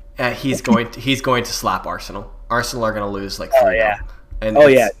today. He's going to slap Arsenal. Arsenal are going to lose like 3-0. Oh yeah. And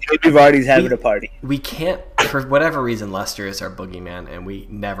Jamie Vardy's having a party. We can't, for whatever reason, Leicester is our boogeyman, and we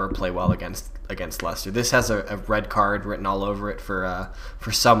never play well against Leicester. This has a red card written all over it for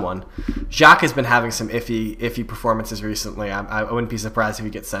someone. Jacques has been having some iffy performances recently. I wouldn't be surprised if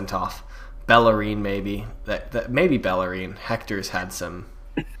he gets sent off. Bellerin maybe. That maybe Bellerin. Hector's had some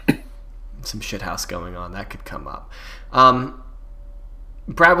shithouse going on. That could come up.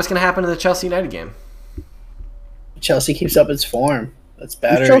 Brad, what's going to happen to the Chelsea United game? Chelsea keeps up its form. That's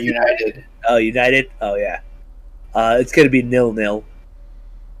better. United. Oh, United? Oh, yeah. It's going to be 0-0.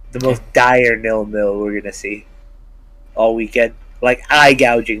 The most dire 0-0 we're going to see all weekend. Like,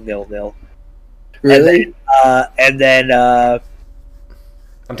 eye-gouging 0-0. Really? And then I'm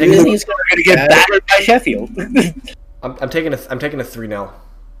taking. we're going to get battered by Sheffield. I'm taking a 3-0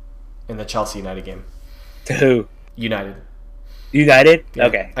 in the Chelsea United game. To who? United. United? Yeah.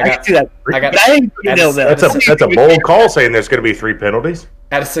 Okay. I can see that. I got. But I think 0-0. That's a bold call saying there's going to be 3 penalties.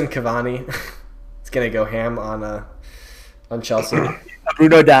 Edison Cavani is going to go ham on Chelsea.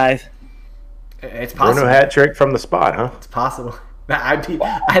 Bruno dive. It's possible. Bruno hat trick from the spot, huh? It's possible.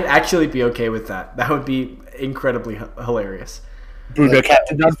 I'd actually be okay with that. That would be incredibly hilarious. Bruno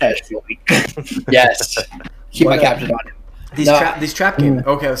captain on fantasy. Yes. Keep my captain on him. These trap games.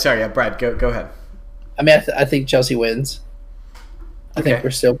 Okay, sorry. Yeah, Brad, go ahead. I mean, I think Chelsea wins. I think we're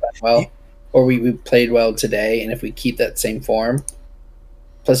still playing well. Or we played well today, and if we keep that same form,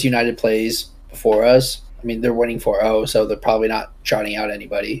 plus United plays before us, I mean, they're winning 4-0, so they're probably not trotting out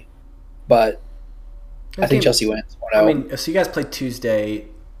anybody. But I think Chelsea wins 1-0. I mean, so you guys play Tuesday,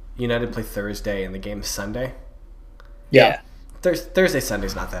 United play Thursday, and the game's Sunday? Yeah. Thursday,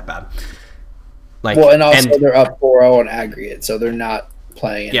 Sunday's not that bad. And also they're up 4-0 on aggregate, so they're not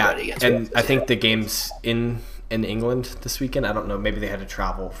playing anybody against and I think the game's in England this weekend. I don't know. Maybe they had to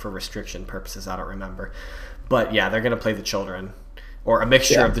travel for restriction purposes. I don't remember. But, yeah, they're going to play the children, or a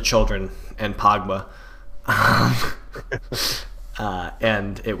mixture of the children and Pogba.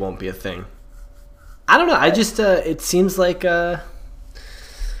 And it won't be a thing. I don't know. I just it seems like we're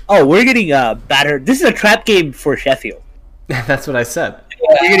getting battered. This is a trap game for Sheffield. That's what I said.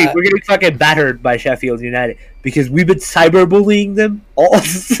 We're getting fucking battered by Sheffield United because we've been cyberbullying them all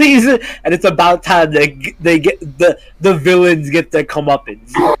season, and it's about time they get the villains get their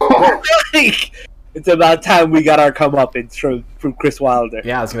comeuppance. It's about time we got our comeuppance from Chris Wilder.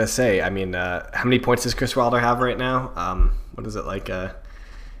 Yeah, I was gonna say. I mean, how many points does Chris Wilder have right now? What is it like?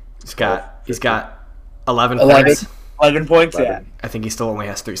 He's got 11 points. 11 points. 11. Yeah. I think he still only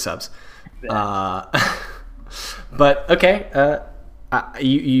has 3 subs. But okay,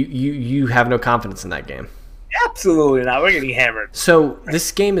 you have no confidence in that game. Absolutely not. We're getting hammered. So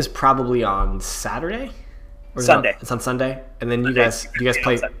this game is probably on Saturday. Or Sunday. It's on Sunday, and then do you guys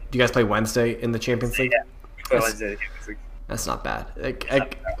play Wednesday in the Champions League? Yeah, we play Wednesday in the Champions League. That's not bad.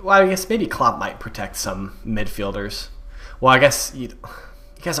 I guess maybe Klopp might protect some midfielders. Well, I guess you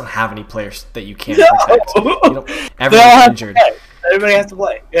guys don't have any players that you can't protect. Everyone's injured. Everybody has to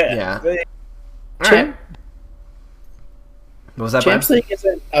play. Yeah. All right. What was that, Champs Brian? League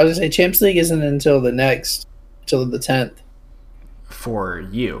isn't. I was gonna say Champs League isn't until the 10th For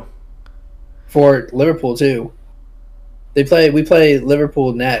you. for Liverpool too. We play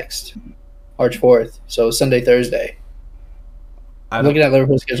Liverpool next, March 4th. So Sunday, Thursday. I'm looking at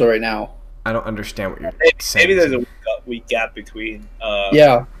Liverpool's schedule right now. I don't understand what you're saying. Maybe there's a week gap between.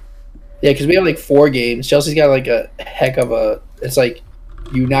 Yeah, because we have like 4 games. Chelsea's got like a heck of a. It's like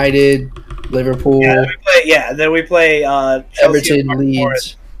United, Liverpool, and then we play Chelsea Everton, March Leeds.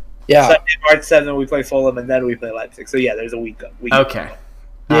 4th. Yeah, Sunday, March 7th, we play Fulham, and then we play Leipzig. So yeah, there's a week. Okay.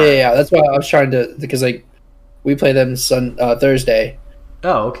 Yeah. That's why I was trying to, because like we play them Thursday.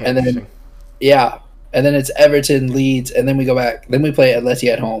 Oh, okay. And then Interesting. and then it's Everton, Leeds, and then we go back. Then we play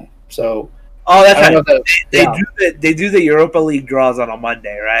Atleti at home. So Oh, that's I don't right. know if They do the Europa League draws on a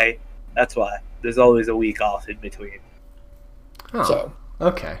Monday, right? That's why there's always a week off in between. Oh, So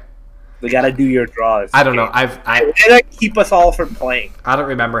okay. They got to do your draws. I don't know. They gotta keep us all from playing. I don't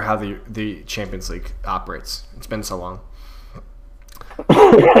remember how the Champions League operates. It's been so long.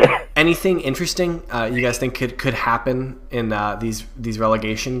 Anything interesting you guys think could happen in these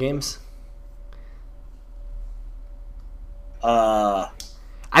relegation games? I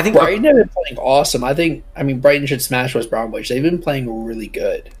think Brighton have been playing awesome. I mean Brighton should smash West Bromwich. They've been playing really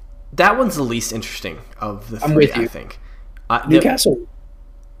good. that one's the least interesting of the 3. I'm with you. I think. Newcastle.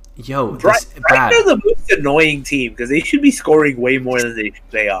 Yo, Brighton Brad. are the most annoying team because they should be scoring way more than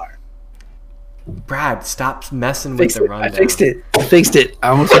they are. Brad, stop messing with the rundown. I fixed it. I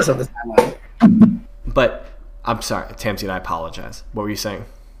almost messed up the timeline. But I'm sorry, Tamsin, I apologize. What were you saying?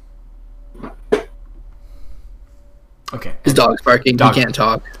 Okay. His dog's barking. Dog. He can't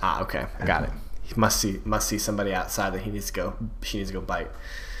talk. Okay, I got it. He must see somebody outside that she needs to go bite.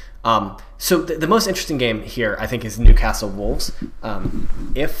 So the most interesting game here, I think, is Newcastle Wolves.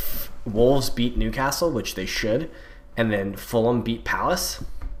 If Wolves beat Newcastle, which they should, and then Fulham beat Palace,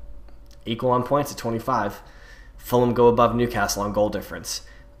 equal on points at 25. Fulham go above Newcastle on goal difference.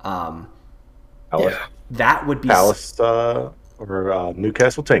 That would be Palace or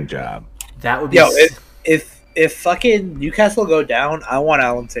Newcastle tank job. That would be. Yo, if fucking Newcastle go down, I want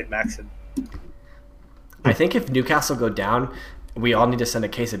Alan St. Maxim. I think if Newcastle go down, we all need to send a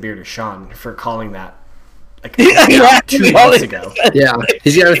case of beer to Sean for calling that like 2 months ago. Yeah,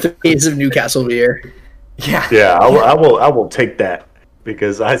 he's got a case of Newcastle beer. Yeah. Yeah, I will take that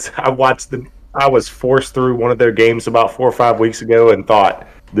because I watched them. I was forced through one of their games about 4 or 5 weeks ago and thought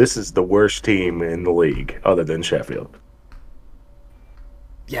this is the worst team in the league other than Sheffield.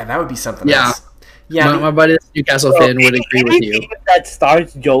 Yeah, that would be something Yeah. else. Yeah, My buddy that's a Newcastle fan would agree with you. Any team that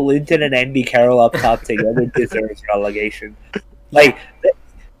starts Joe Linton and Andy Carroll up top together deserves relegation. Like,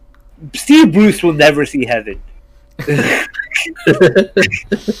 Steve Bruce will never see heaven. That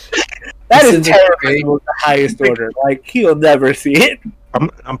is terrorism of the highest order. Like, he'll never see it.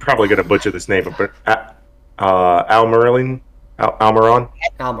 I'm probably going to butcher this name, but Almiron. Almiron.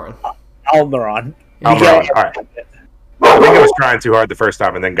 Almiron. Almiron. All right. I think I was trying too hard the first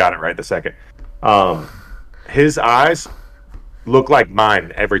time and then got it right the second. His eyes look like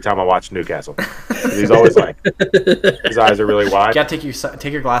mine every time I watch Newcastle. He's always like, his eyes are really wide. You gotta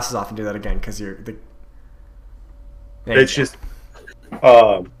take your glasses off and do that again because you're the. It's just,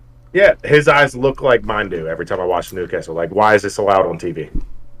 yeah, his eyes look like mine do every time I watch Newcastle. Like, why is this allowed on TV?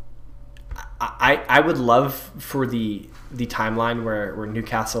 I would love for the timeline where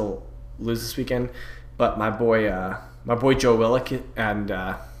Newcastle loses this weekend, but my boy Joe Willock and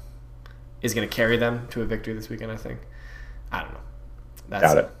is going to carry them to a victory this weekend. I think. I don't know.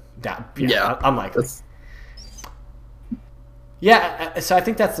 Got it. Yeah, unlikely. Yeah, so I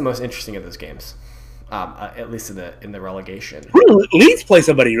think that's the most interesting of those games, at least in the relegation. Leeds play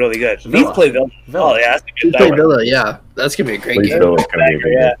somebody really good. Villa. Leeds play Villa. Oh yeah, that's a good Play Villa, yeah. That's gonna be a great Leeds game. Villa's gonna be a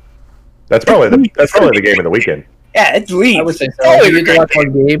big game. That's probably the game of the weekend. Yeah, it's Leeds. I would say so. Oh, If you get to watch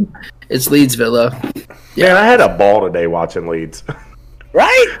one game, it's Leeds Villa. Yeah, I had a ball today watching Leeds.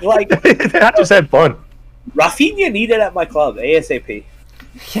 Right? Like, I just had fun. Rafinha needed at my club ASAP.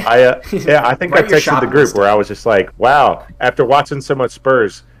 I think I Write your texted the shopping group list. where I was just like, "Wow, after watching so much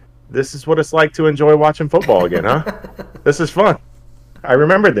Spurs, this is what it's like to enjoy watching football again, huh? This is fun. I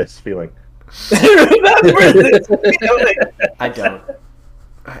remember this feeling." Remember this? I don't.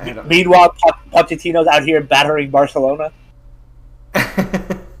 Meanwhile, Pochettino's out here battering Barcelona.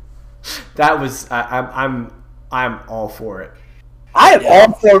 That was I'm all for it. I am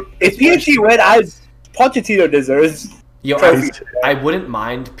all for. If PSG win, Pochettino deserves. Yo, Trophy. I wouldn't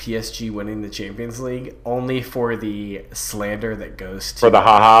mind PSG winning the Champions League only for the slander that goes to For the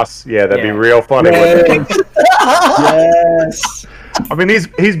ha-has, yeah, that'd be Yeah. real funny. Wouldn't it? Yes. I mean,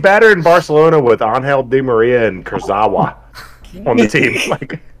 he's battered in Barcelona with Angel Di Maria and Kurzawa. on the team.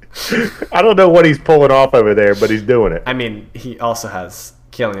 Like, I don't know what he's pulling off over there, but he's doing it. I mean, he also has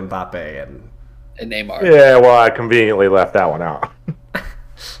Kylian Mbappe And Neymar. Yeah, well, I conveniently left that one out.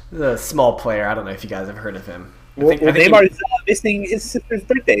 the small player. I don't know if you guys have heard of him. I Well, think Neymar's missing his sister's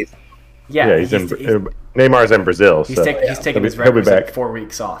birthdays. Yeah, Neymar's in Brazil. He's So taking his he'll be requisite back. 4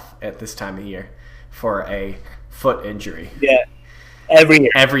 weeks off at this time of year for a foot injury. Yeah, every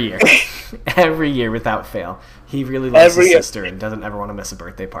year. Every year. Every year without fail. He really loves Every his year. sister and doesn't ever want to miss a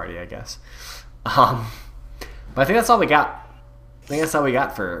birthday party, I guess. But I think that's all we got. I think that's all we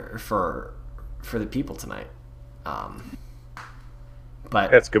got for the people tonight.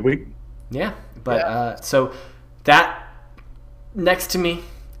 But That's a good week. yeah, but so that next to me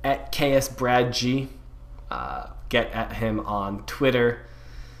at KSBradG, get at him on Twitter.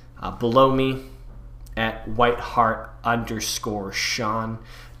 Below me at whiteheart_Sean.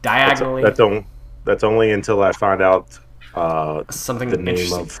 Diagonally, That's only until I find out something the name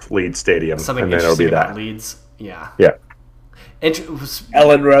interesting. of Leeds Stadium, Something and then it'll be interesting about that. Leeds. Yeah. Yeah.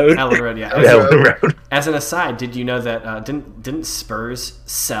 Ellen Road. Ellen Road, yeah. Ellen Road. As an aside, did you know that didn't Spurs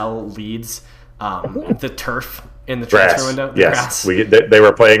sell Leeds the turf in the transfer Grass. window? The Yes, grass. they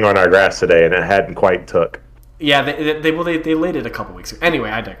were playing on our grass today, and it hadn't quite took. Yeah, they laid it a couple weeks ago.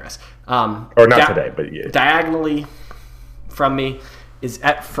 Anyway, I digress. Or not today, but yeah. Diagonally from me is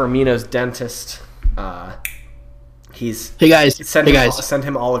at Firmino's dentist. He's Hey guys. send Hey him, guys. send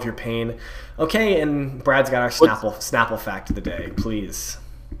him all of your pain. Okay, and Brad's got our Snapple fact of the day, please.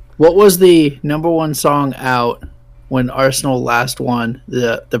 What was the number one song out when Arsenal last won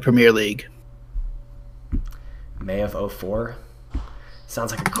the Premier League? May of 04.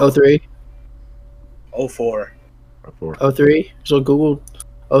 Sounds like a 03? 04. 03? So Google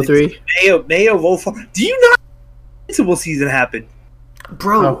 03. May of 04. Do you not Invincible season happened?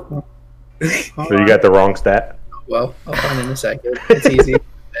 Bro. Oh, So you got the wrong stat. well, I'll find it in a second. It's easy.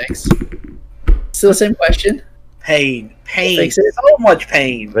 Thanks. Still the same question. Pain. Fix it. So much I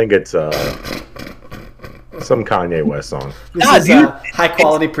pain. think it's some Kanye West song. This Nah, is dude. high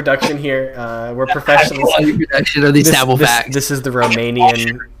quality production here. We're professionals. Quality production of these Snapple facts. This is the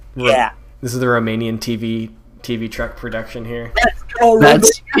Romanian. Yeah. This is the Romanian TV truck production here. That's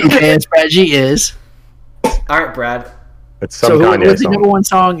advanced strategy is. All right, Brad. It's some So who Kanye was the number song. one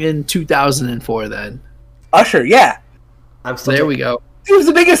song in 2004 then? Usher, yeah. I'm still. There we go. It was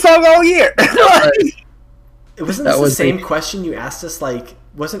the biggest song all year. It wasn't That this was the same the- question you asked us? Like,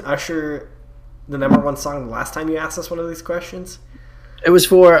 wasn't Usher the number one song the last time you asked us one of these questions? It was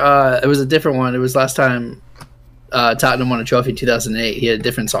for it was a different one. It was last time Tottenham won a trophy in 2008. He had a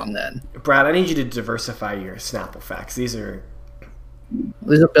different song then. Brad, I need you to diversify your Snapple facts. These are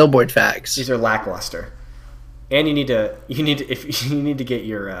These are Billboard facts. lackluster, and you need to get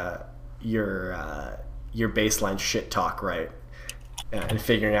your baseline shit talk right, and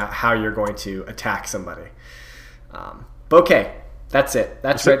figuring out how you're going to attack somebody. But okay, that's it.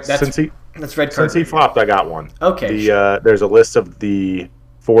 That's red. Since he Red card. since he flopped, I got one. Okay, There's a list of the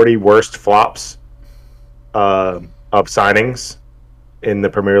 40 worst flops of signings in the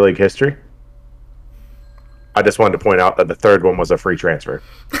Premier League history. I just wanted to point out that the third one was a free transfer.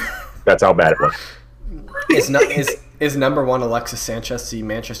 That's how bad it was. Is number one Alexis Sanchez to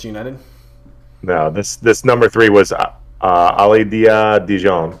Manchester United? No, this number 3 was Ali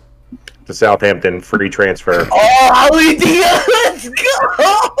Dijon to Southampton, free transfer. Oh, Ali Dia, let's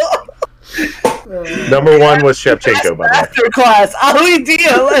go! Number 1 was Shevchenko, by the way. Masterclass, Ali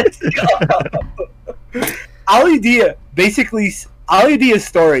Dia, let's go! Ali Dia, basically, Ali Dia's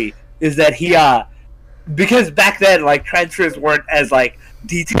story is that he, because back then, like, transfers weren't as, like,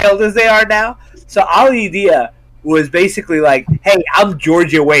 detailed as they are now, so Ali Dia was basically like, hey, I'm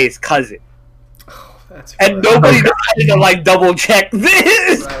Georgia Way's cousin. That's And nobody decided to, like, double check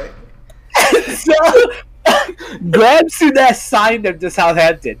this! right. So, Graham Souness signed him to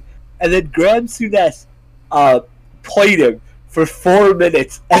Southampton, and then Graham Souness played him for 4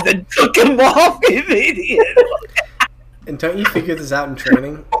 minutes, and then took him off immediately. And don't you figure this out in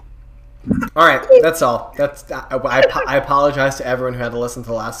training? All right, that's all. I apologize to everyone who had to listen to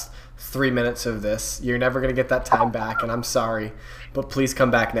the last 3 minutes of this. You're never going to get that time back, and I'm sorry. But please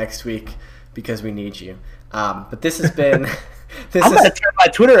come back next week because we need you. But this has been... I'm going to turn my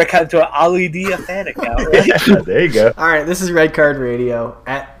Twitter account to an Ali Dia fan account. Right? Yeah, there you go. All right, this is Red Card Radio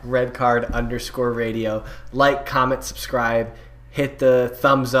at redcard_radio. Like, comment, subscribe, hit the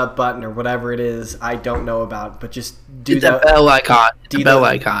thumbs up button or whatever it is I don't know about, but just do Hit the that. bell icon. Hit the bell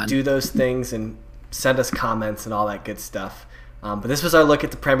icon. Do those things and send us comments and all that good stuff. But this was our look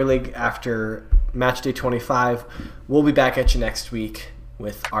at the Premier League after Matchday 25. We'll be back at you next week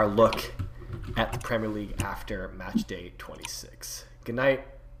with our look at the Premier League after match day 26. Good night.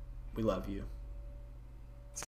 We love you.